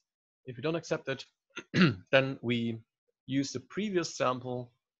else, if we don't accept it, then we use the previous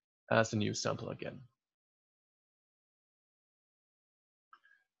sample as a new sample again.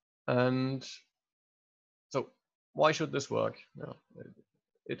 And so why should this work?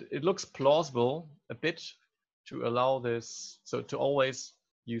 It looks plausible a bit to allow this, so to always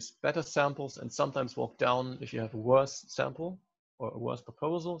use better samples and sometimes walk down if you have a worse sample or a worse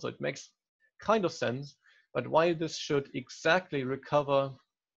proposal. So it makes kind of sense, but why this should exactly recover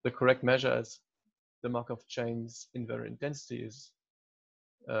the correct measure as the Markov chain's invariant density is,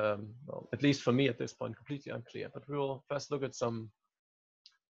 well, at least for me at this point, completely unclear. But we will first look at some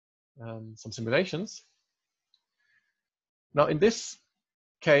simulations. Now, in this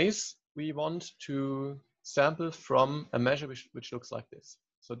case, we want to sample from a measure which looks like this.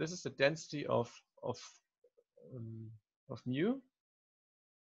 So this is the density of mu.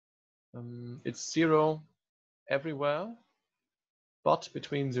 It's 0 everywhere, but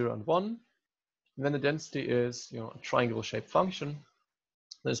between 0 and 1. And then the density is a triangle-shaped function.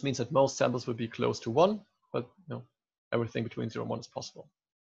 This means that most samples will be close to 1, but everything between 0 and 1 is possible.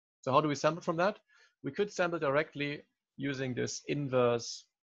 So how do we sample from that? We could sample directly using this inverse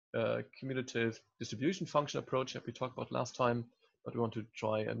cumulative distribution function approach that we talked about last time, but we want to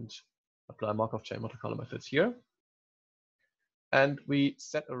try and apply Markov chain Monte Carlo methods here. And we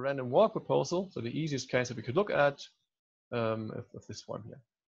set a random walk proposal, so the easiest case that we could look at of this one here.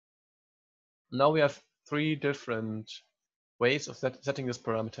 Now we have 3 different ways of setting this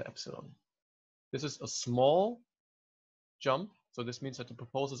parameter epsilon. This is a small jump, so this means that the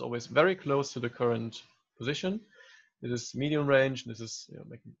proposal is always very close to the current position. This is medium range, and this is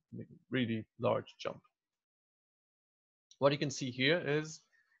making a really large jump. What you can see here is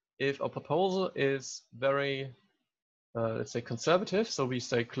if a proposal is very, let's say, conservative, so we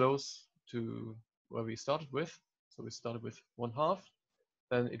stay close to where we started with. So we started with 1/2,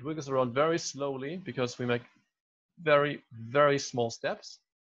 then it wiggles around very slowly because we make very, very small steps.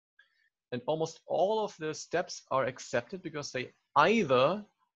 And almost all of the steps are accepted because they either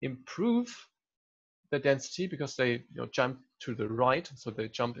improve the density because they jump to the right, so they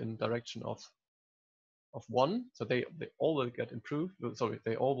jump in direction of 1, so they all will get improved. Sorry,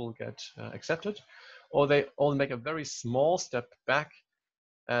 they all will get accepted, or they all make a very small step back.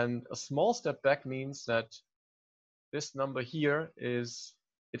 And a small step back means that this number here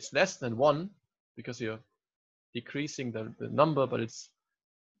it's less than 1 because you're decreasing the number, but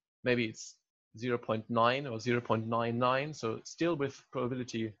maybe it's 0.9 or 0.99. So still with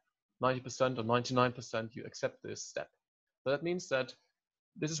probability 90% or 99%, you accept this step. So that means that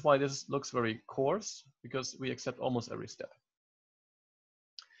this is why this looks very coarse, because we accept almost every step.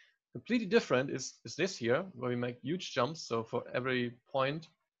 Completely different is this here, where we make huge jumps. So for every point,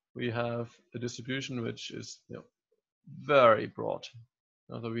 we have a distribution which is very broad.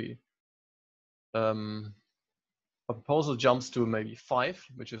 So a proposal jumps to maybe 5,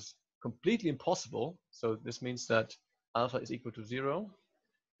 which is completely impossible. So this means that alpha is equal to 0.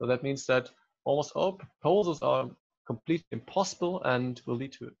 So that means that almost all proposals are completely impossible and will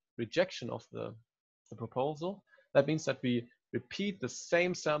lead to rejection of the proposal. That means that we repeat the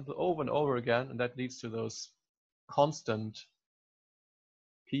same sample over and over again, and that leads to those constant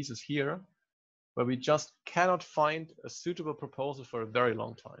pieces here where we just cannot find a suitable proposal for a very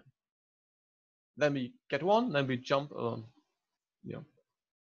long time. Then we get one, then we jump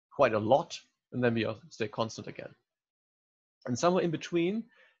quite a lot, and then we stay constant again. And somewhere in between,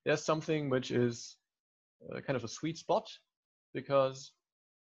 there's something which is kind of a sweet spot, because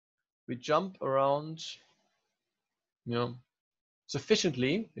we jump around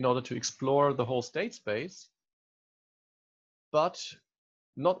sufficiently in order to explore the whole state space, but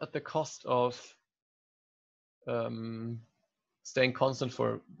not at the cost of staying constant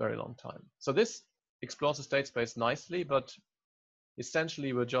for a very long time. So this explores the state space nicely, but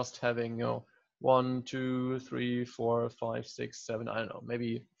essentially we're just having 1, 2, 3, 4, 5, 6, 7, I don't know,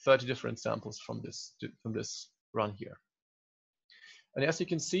 maybe 30 different samples from this run here. And as you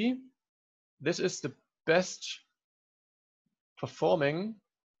can see, this is the best performing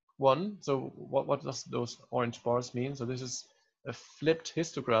one. So what does those orange bars mean? So this is a flipped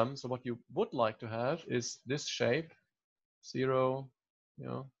histogram. So what you would like to have is this shape, 0,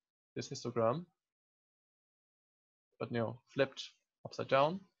 this histogram, but flipped upside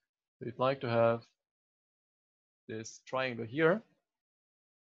down. So you'd like to have this triangle here.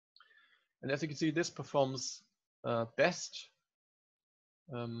 And as you can see, this performs best.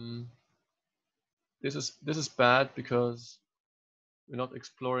 This is bad because we're not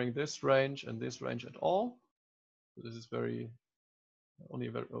exploring this range and this range at all. So this is only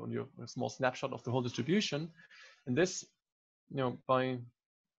a small snapshot of the whole distribution. And this, by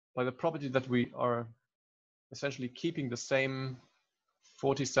the property that we are essentially keeping the same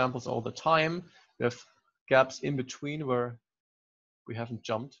 40 samples all the time, we have gaps in between where we haven't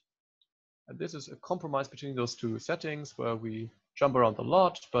jumped. And this is a compromise between those two settings where we jump around a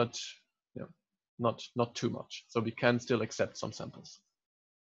lot, but not too much. So we can still accept some samples.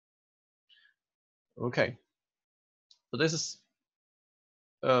 Okay, so this is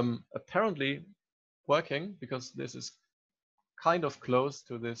apparently working because this is kind of close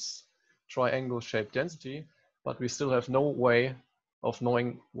to this triangle shaped density, but we still have no way of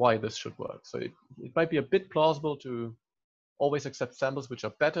knowing why this should work. So it might be a bit plausible to always accept samples which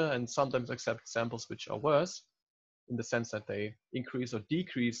are better and sometimes accept samples which are worse, in the sense that they increase or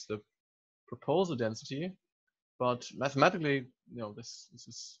decrease the proposal density. But mathematically, this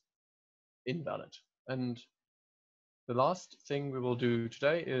is invalid. And the last thing we will do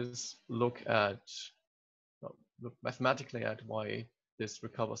today is look mathematically at why this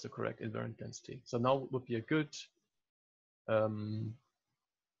recovers the correct invariant density. So now would be a good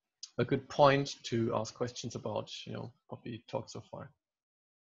point to ask questions about what we talked so far.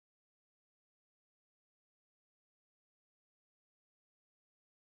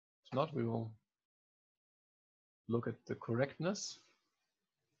 If not, we will look at the correctness.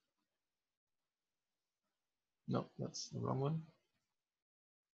 No, that's the wrong one.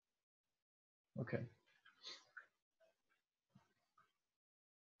 Okay.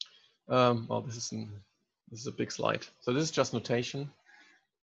 Well, this is a big slide. So this is just notation.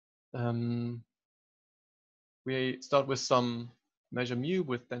 We start with some measure mu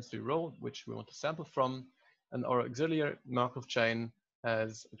with density rho, which we want to sample from, and our auxiliary Markov chain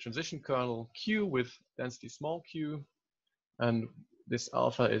has a transition kernel Q with density small q, and this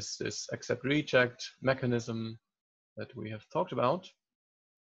alpha is this accept reject mechanism that we have talked about.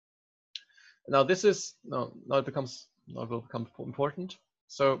 Now this is now it will become important.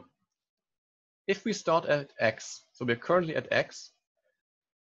 So if we start at x, so we're currently at x,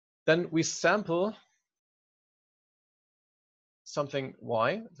 then we sample something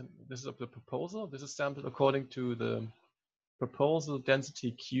y. This is of the proposal. This is sampled according to the proposal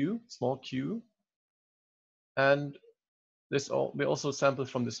density q, small q, and we also sample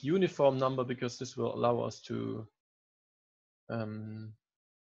from this uniform number because this will allow us to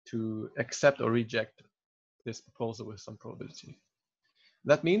accept or reject this proposal with some probability.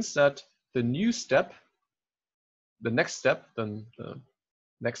 That means that the new step, the next step, then the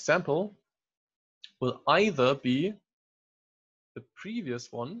next sample will either be the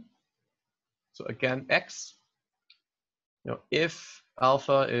previous one. So again, x, if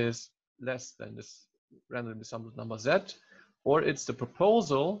alpha is less than this randomly sampled number z, or it's the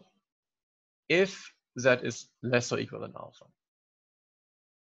proposal if z is less or equal than alpha.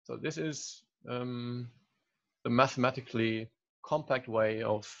 So this is the mathematically compact way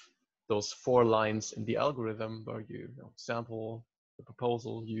of those 4 lines in the algorithm where you sample the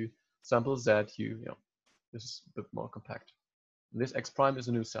proposal, you sample z, this is a bit more compact. And this x prime is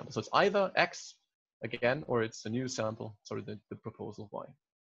a new sample. So it's either x again, or it's a new sample, sorry, the proposal y.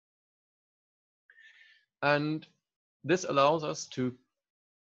 And this allows us to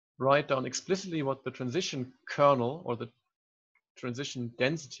write down explicitly what the transition kernel or the transition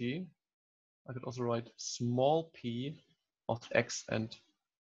density, I could also write small p of x and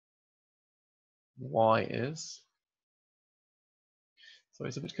y is. So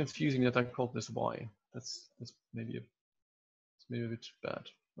it's a bit confusing that I called this y. That's maybe a bit bad.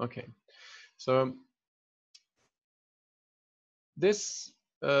 Okay, so this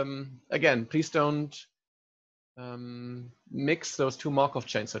again, please don't mix those two Markov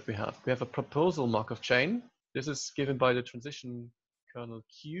chains that we have. We have a proposal Markov chain. This is given by the transition kernel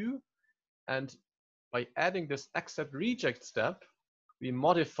Q, and by adding this accept reject step, we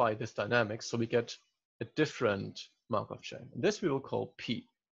modify this dynamics so we get a different Markov chain. And this we will call P.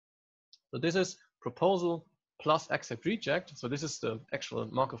 So this is proposal plus accept reject. So this is the actual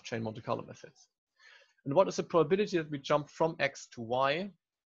Markov chain Monte Carlo methods. And what is the probability that we jump from X to Y,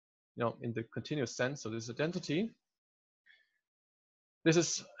 in the continuous sense? So this is identity. This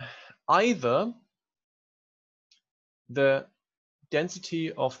is either the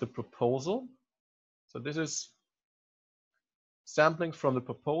density of the proposal. So this is sampling from the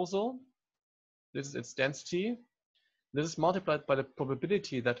proposal. This is its density. This is multiplied by the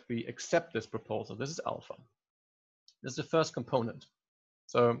probability that we accept this proposal. This is alpha. This is the first component.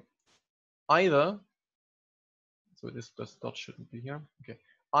 So either, so this dot shouldn't be here. Okay.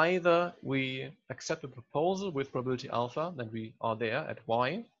 Either we accept the proposal with probability alpha, then we are there at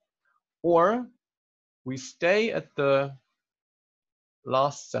Y, or we stay at the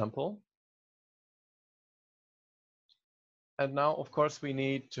last sample. And now, of course, we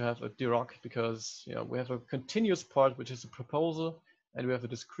need to have a Dirac because we have a continuous part, which is a proposal, and we have a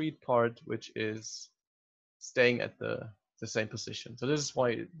discrete part, which is staying at the same position. So this is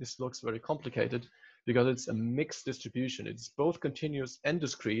why this looks very complicated, because it's a mixed distribution. It's both continuous and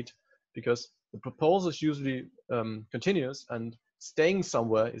discrete, because the proposal is usually continuous and staying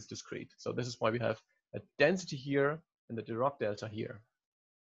somewhere is discrete. So this is why we have a density here and the Dirac delta here.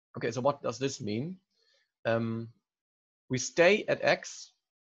 Okay, so what does this mean? We stay at X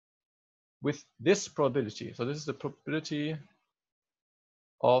with this probability. So this is the probability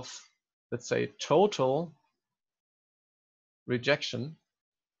of, let's say, total rejection.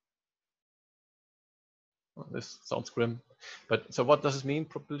 Well, this sounds grim, but so what does this mean?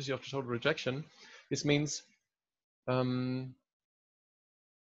 Probability of the total rejection. This means for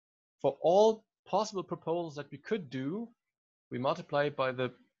all possible proposals that we could do, we multiply by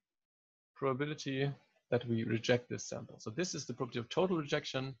the probability that we reject this sample. So this is the probability of total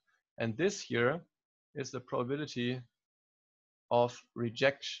rejection, and this here is the probability of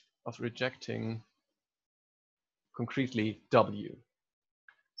rejecting concretely W.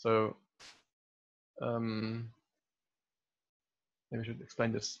 So maybe I should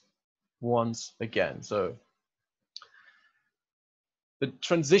explain this once again. So the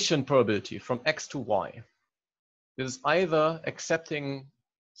transition probability from X to Y is either accepting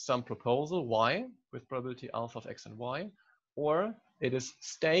some proposal Y with probability alpha of X and Y, or it is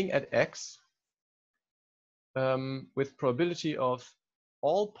staying at X with probability of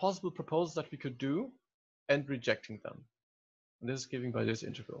all possible proposals that we could do and rejecting them. And this is given by this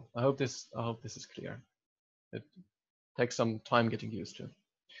integral. I hope this is clear. It takes some time getting used to.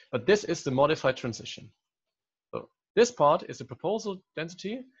 But this is the modified transition. So this part is the proposal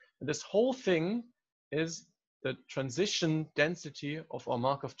density, and this whole thing is the transition density of our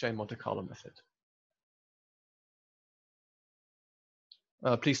Markov chain Monte Carlo method.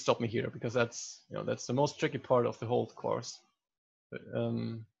 Please stop me here, because that's the most tricky part of the whole course. But,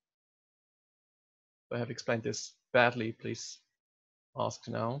 if I have explained this badly, please ask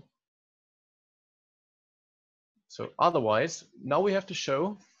now. So otherwise, now we have to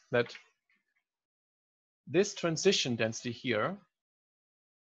show that this transition density here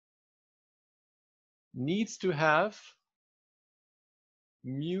needs to have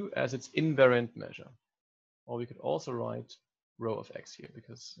mu as its invariant measure. Or we could also write rho of x here,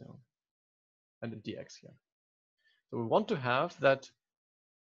 because and a dx here. So we want to have that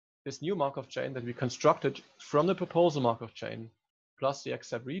this new Markov chain that we constructed from the proposal Markov chain plus the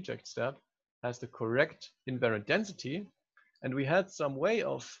accept reject step has the correct invariant density. And we had some way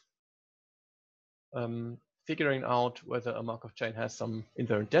of figuring out whether a Markov chain has some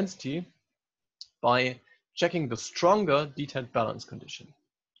invariant density by checking the stronger detailed balance condition.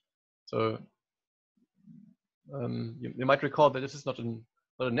 So you might recall that this is not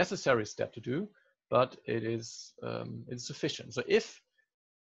a necessary step to do, but it is it's sufficient. So if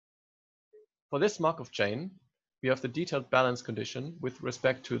for this Markov chain we have the detailed balance condition with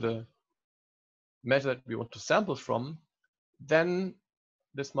respect to the measure that we want to sample from, then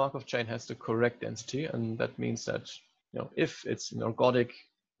this Markov chain has the correct density, and that means that if it's an ergodic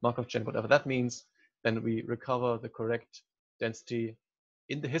Markov chain, whatever that means, then we recover the correct density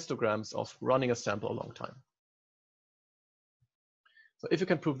in the histograms of running a sample a long time. So if you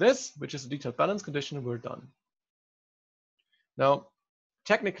can prove this, which is a detailed balance condition, we're done. Now,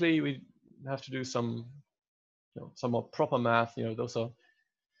 technically, we have to do some more proper math. Those are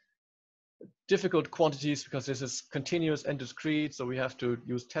difficult quantities because this is continuous and discrete. So we have to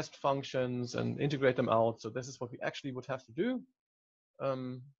use test functions and integrate them out. So this is what we actually would have to do.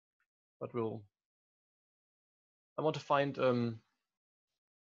 But I want to find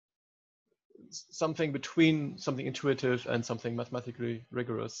something between something intuitive and something mathematically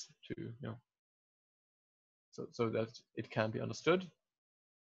rigorous so that it can be understood.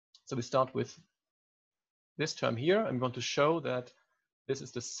 So we start with this term here. I'm going to show that this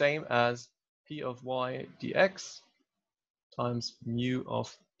is the same as p of y dx times mu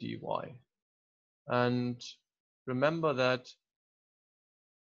of dy. And remember that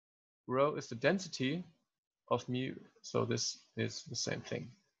rho is the density of mu, so this is the same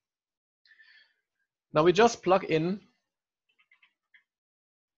thing. Now we just plug in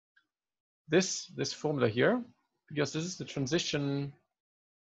this formula here, because this is the transition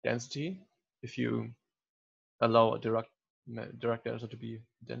density if you allow a Dirac delta to be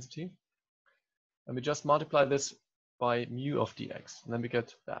density. And we just multiply this by mu of dx, and then we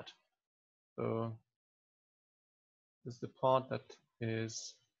get that. So this is the part that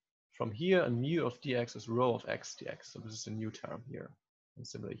is from here, and mu of dx is rho of x dx. So this is a new term here, and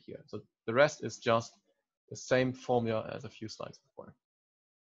similarly here. So the rest is just the same formula as a few slides before.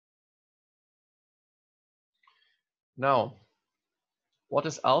 Now, what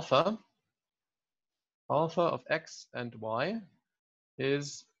is alpha? Alpha of x and y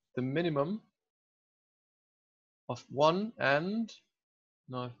is the minimum of 1 and,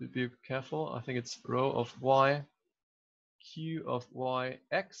 now be careful, I think it's rho of y q of y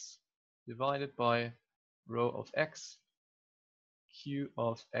x divided by rho of x q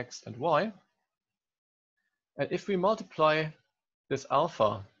of x and y. And if we multiply this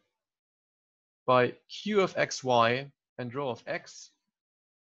alpha by q of xy and rho of x,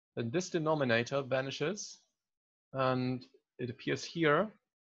 then this denominator vanishes and it appears here,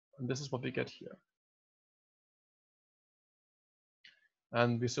 and this is what we get here.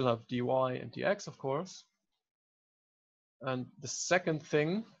 And we still have dy and dx, of course. And the second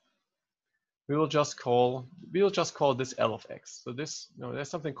thing, we will just call this L of x. So this, there's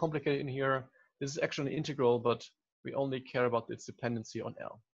something complicated in here. This is actually an integral, but we only care about its dependency on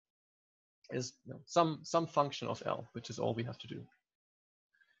L. Is some function of L, which is all we have to do.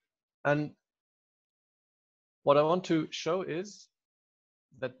 And what I want to show is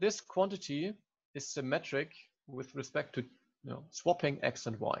that this quantity is symmetric with respect to swapping x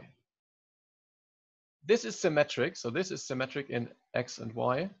and y. This is symmetric, so this is symmetric in x and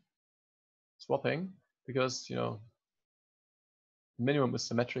y swapping, because minimum is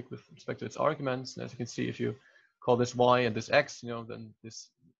symmetric with respect to its arguments. And as you can see, if you call this y and this x, then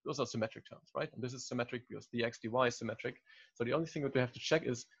those are symmetric terms, right? And this is symmetric because the x dy is symmetric. So the only thing that we have to check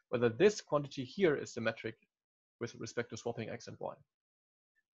is whether this quantity here is symmetric with respect to swapping x and y.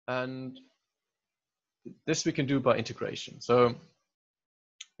 And this we can do by integration. So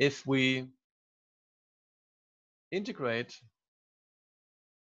if we integrate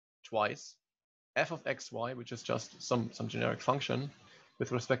twice f of xy, which is just some generic function,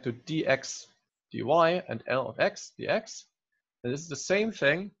 with respect to dx dy and L of x dx, then this is the same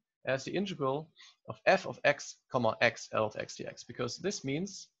thing as the integral of f of x comma x L of x dx, because this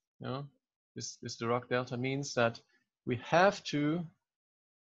means, this Dirac delta means that we have to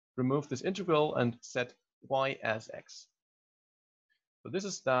remove this integral and set y as x. So this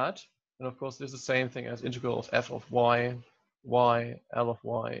is that, and of course this is the same thing as integral of f of y L of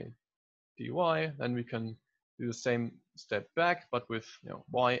y dy. Then we can do the same step back, but with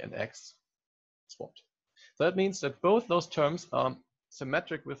y and x swapped. So that means that both those terms are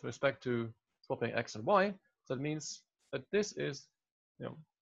symmetric with respect to swapping x and y. So that means that this is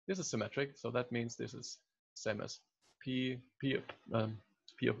symmetric. So that means this is same as p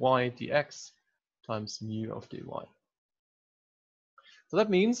of y dx times mu of dy. So that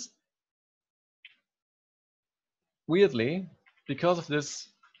means, weirdly, because of this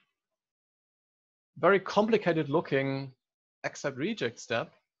very complicated looking accept reject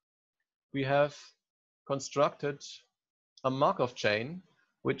step, we have constructed a Markov chain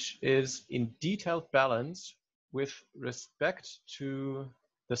which is in detailed balance with respect to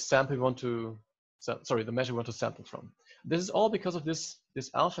the sample we want to, the measure we want to sample from. This is all because of this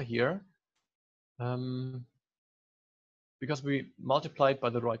alpha here, because we multiplied by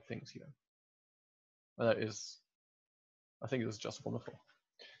the right things here. And that is, I think it is just wonderful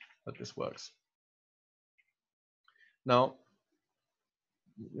that this works. Now,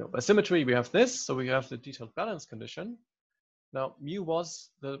 by symmetry, we have this. So we have the detailed balance condition. Now, mu was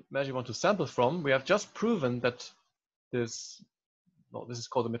the measure you want to sample from. We have just proven that this, well, this is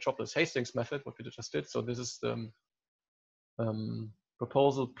called the Metropolis-Hastings method, what we just did. So this is the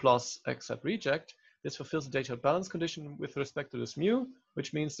proposal plus accept reject. This fulfills the detailed balance condition with respect to this mu,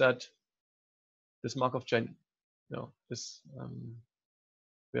 which means that this Markov chain, we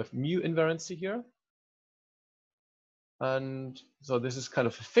have mu invariancy here. And so this is kind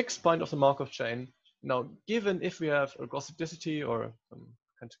of a fixed point of the Markov chain. Now, given if we have a Gauss-Sidicity or some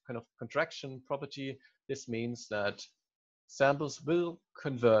kind of contraction property, this means that samples will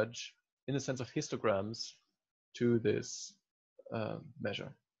converge in the sense of histograms to this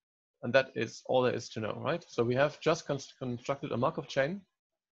measure. And that is all there is to know, right? So we have just constructed a Markov chain,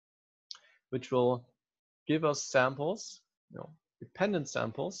 which will give us samples, dependent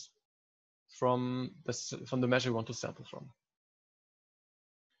samples from the measure we want to sample from.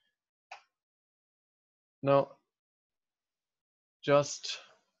 Now, just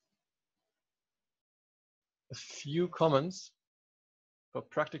a few comments for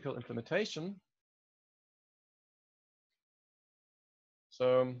practical implementation.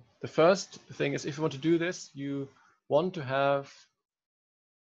 So the first thing is, if you want to do this, you want to have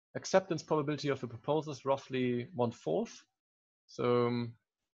acceptance probability of the proposals roughly 1/4. So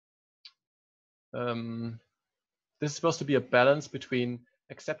this is supposed to be a balance between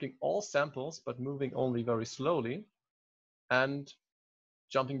accepting all samples but moving only very slowly, and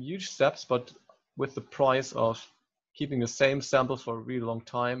jumping huge steps but with the price of keeping the same sample for a really long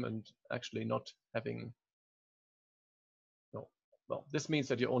time and actually not having, well, this means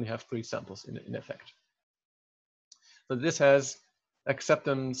that you only have 3 samples in effect. So this has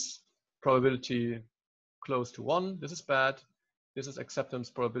acceptance probability close to 1. This is bad. This is acceptance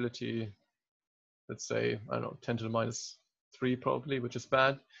probability, let's say, I don't know, 10 to the minus 3 probably, which is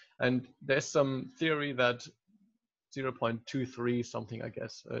bad. And there's some theory that 0.23 something, I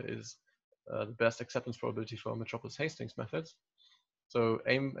guess, is the best acceptance probability for Metropolis-Hastings methods. So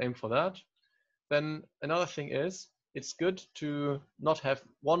aim for that. Then another thing is, it's good to not have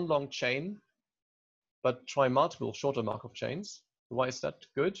one long chain, but try multiple shorter Markov chains. Why is that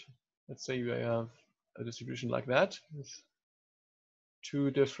good? Let's say you have a distribution like that with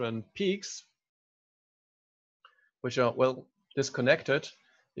 2 different peaks, which are well disconnected.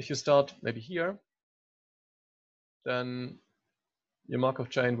 If you start maybe here, then your Markov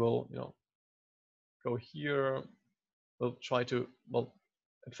chain will, go here. Will try to, well,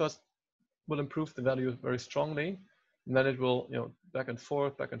 at first will improve the value very strongly, and then it will, back and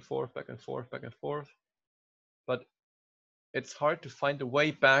forth, back and forth, back and forth, back and forth. But it's hard to find a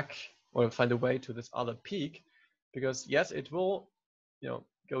way back or find a way to this other peak, because yes, it will,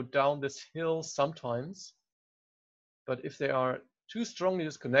 go down this hill sometimes, but if they are too strongly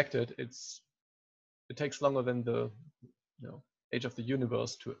disconnected, it takes longer than the, age of the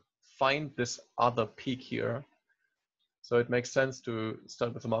universe to find this other peak here. So it makes sense to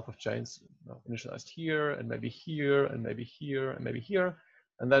start with the Markov chains, initialized here and maybe here and maybe here and maybe here,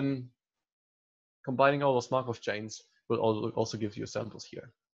 and then combining all those Markov chains will also give you samples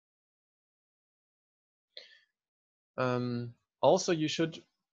here. Also, you should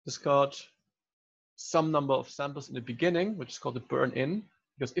discard some number of samples in the beginning, which is called the burn-in,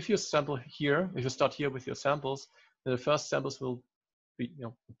 because if you sample here, if you start here with your samples, then the first samples will be,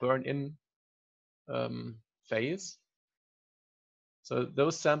 burn-in phase. So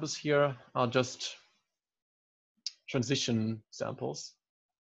those samples here are just transition samples,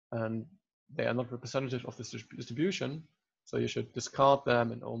 and they are not representative of this distribution. So you should discard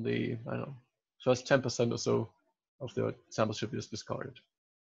them, and only, I don't know, first 10% or so of the samples should be just discarded.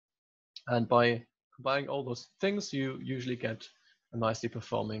 And by combining all those things, you usually get a nicely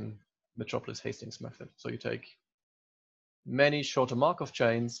performing Metropolis-Hastings method. So you take many shorter Markov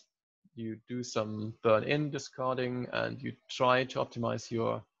chains, you do some burn-in discarding, and you try to optimize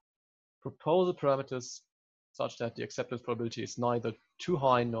your proposal parameters such that the acceptance probability is neither too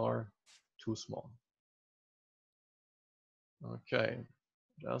high nor too small. Okay,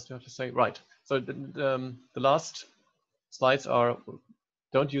 what else do you have to say? Right, so the last slides are,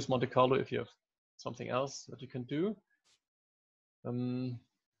 don't use Monte Carlo if you have something else that you can do. In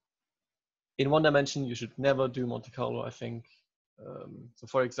one dimension, you should never do Monte Carlo, I think. So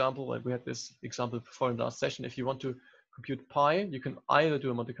for example, like we had this example before in the last session, if you want to compute pi, you can either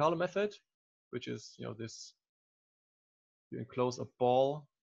do a Monte Carlo method, which is, this, you enclose a ball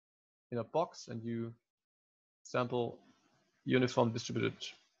in a box and you sample uniform distributed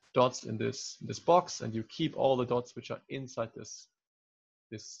dots in this box, and you keep all the dots which are inside this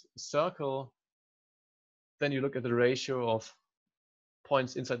circle. Then you look at the ratio of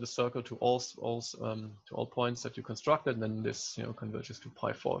points inside the circle to all points that you constructed, and then this converges to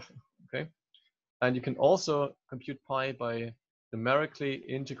pi 4. Okay, and you can also compute pi by numerically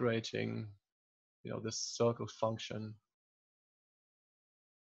integrating this circle function,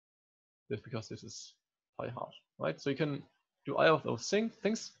 just because this is pi half, right? So you can do either of those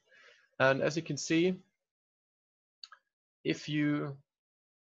things, and as you can see, if you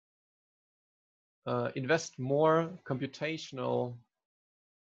invest more computational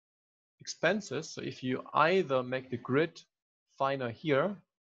expenses, so if you either make the grid finer here,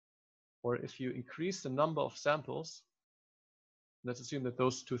 or if you increase the number of samples, let's assume that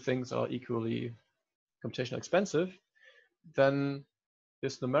those two things are equally computationally expensive, then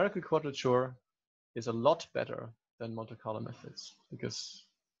this numerical quadrature is a lot better than Monte Carlo methods, because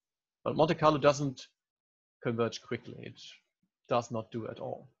Monte Carlo doesn't converge quickly. It does not do at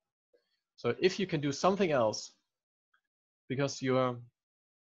all. So if you can do something else, because your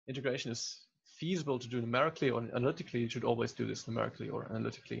integration is feasible to do numerically or analytically, you should always do this numerically or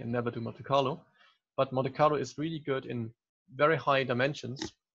analytically and never do Monte Carlo. But Monte Carlo is really good in very high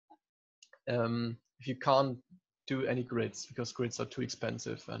dimensions if you can't do any grids, because grids are too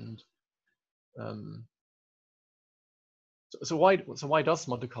expensive. And so why does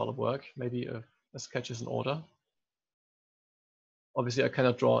Monte Carlo work? Maybe a sketch is in order. Obviously, I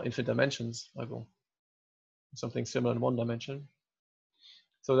cannot draw infinite dimensions. I will do something similar in one dimension.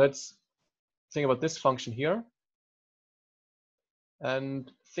 So let's think about this function here, and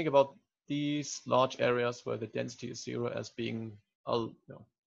think about these large areas where the density is 0 as being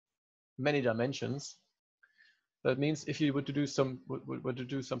many dimensions. That means if you were to do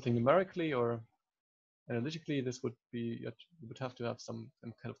something numerically or analytically, this would be, you would have to have some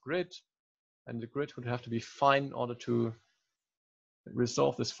kind of grid, and the grid would have to be fine in order to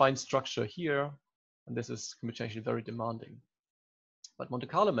resolve this fine structure here, and this is computationally very demanding. But Monte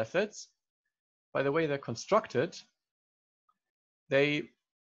Carlo methods, by the way they're constructed, they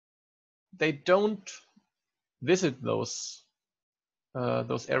don't visit those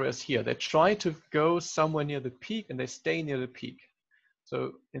areas here. They try to go somewhere near the peak, and they stay near the peak.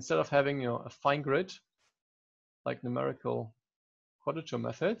 So instead of having a fine grid like numerical quadrature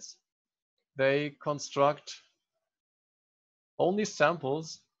methods, they construct only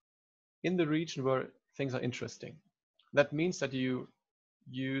samples in the region where things are interesting. That means that you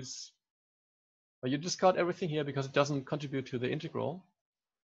discard everything here because it doesn't contribute to the integral,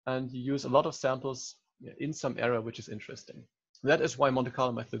 and you use a lot of samples in some area which is interesting. That is why Monte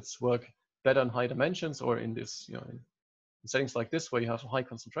Carlo methods work better in high dimensions, or in this, in settings like this where you have a high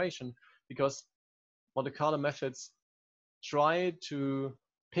concentration, because Monte Carlo methods try to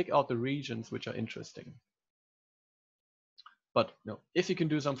pick out the regions which are interesting. But if you can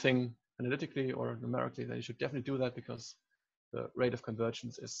do something analytically or numerically, then you should definitely do that, because the rate of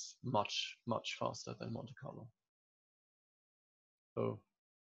convergence is much, much faster than Monte Carlo. So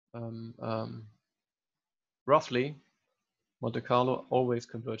roughly, Monte Carlo always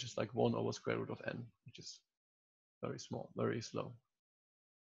converges like 1 over square root of n, which is very small, very slow.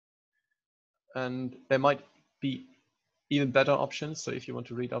 And there might be even better options. So if you want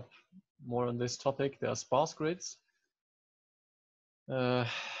to read up more on this topic, there are sparse grids.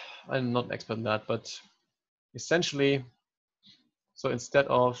 I'm not an expert in that, but essentially, so instead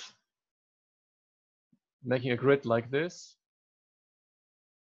of making a grid like this,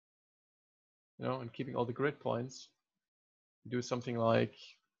 and keeping all the grid points, do something like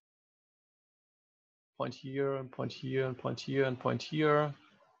point here and point here and point here and point here,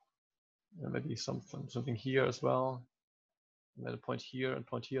 and maybe something here as well, and then a point here and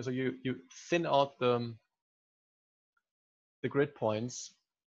point here. So you thin out the grid points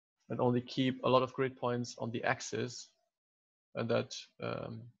and only keep a lot of grid points on the axis, and that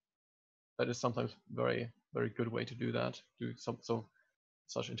is sometimes very, very good way to do that. Do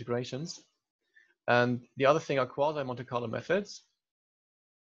such integrations. And the other thing are quasi-Monte Carlo methods.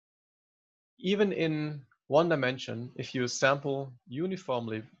 Even in one dimension, if you sample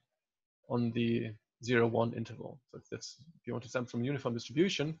uniformly on the 0-1 interval, so if you want to sample from a uniform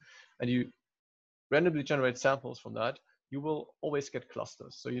distribution and you randomly generate samples from that, you will always get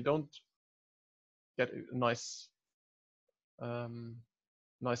clusters. So you don't get a nice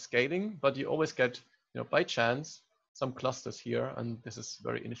scaling, but you always get, by chance, some clusters here, and this is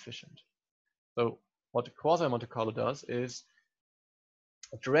very inefficient. So what quasi-Monte Carlo does is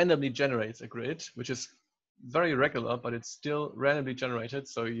it randomly generates a grid, which is very regular, but it's still randomly generated.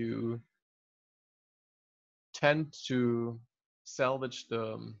 So you tend to salvage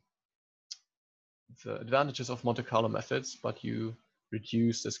the advantages of Monte Carlo methods, but you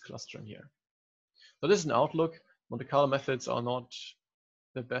reduce this clustering here. So this is an outlook. Monte Carlo methods are not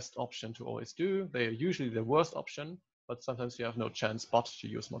the best option to always do. They are usually the worst option, but sometimes you have no chance but to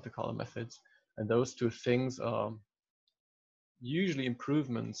use Monte Carlo methods. And those two things are usually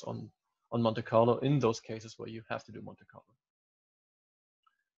improvements on Monte Carlo in those cases where you have to do Monte Carlo.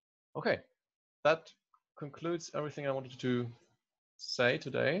 Okay, that concludes everything I wanted to say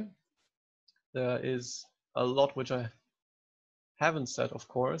today. There is a lot which I haven't said, of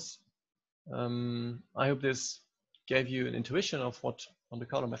course. I hope this gave you an intuition of what Monte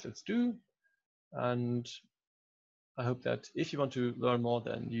Carlo methods do. And I hope that if you want to learn more,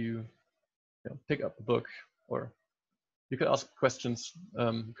 then you pick up a book, or you could ask questions.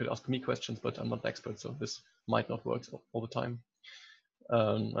 You could ask me questions, but I'm not an expert, so this might not work all the time.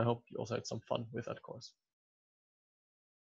 I hope you also had some fun with that course.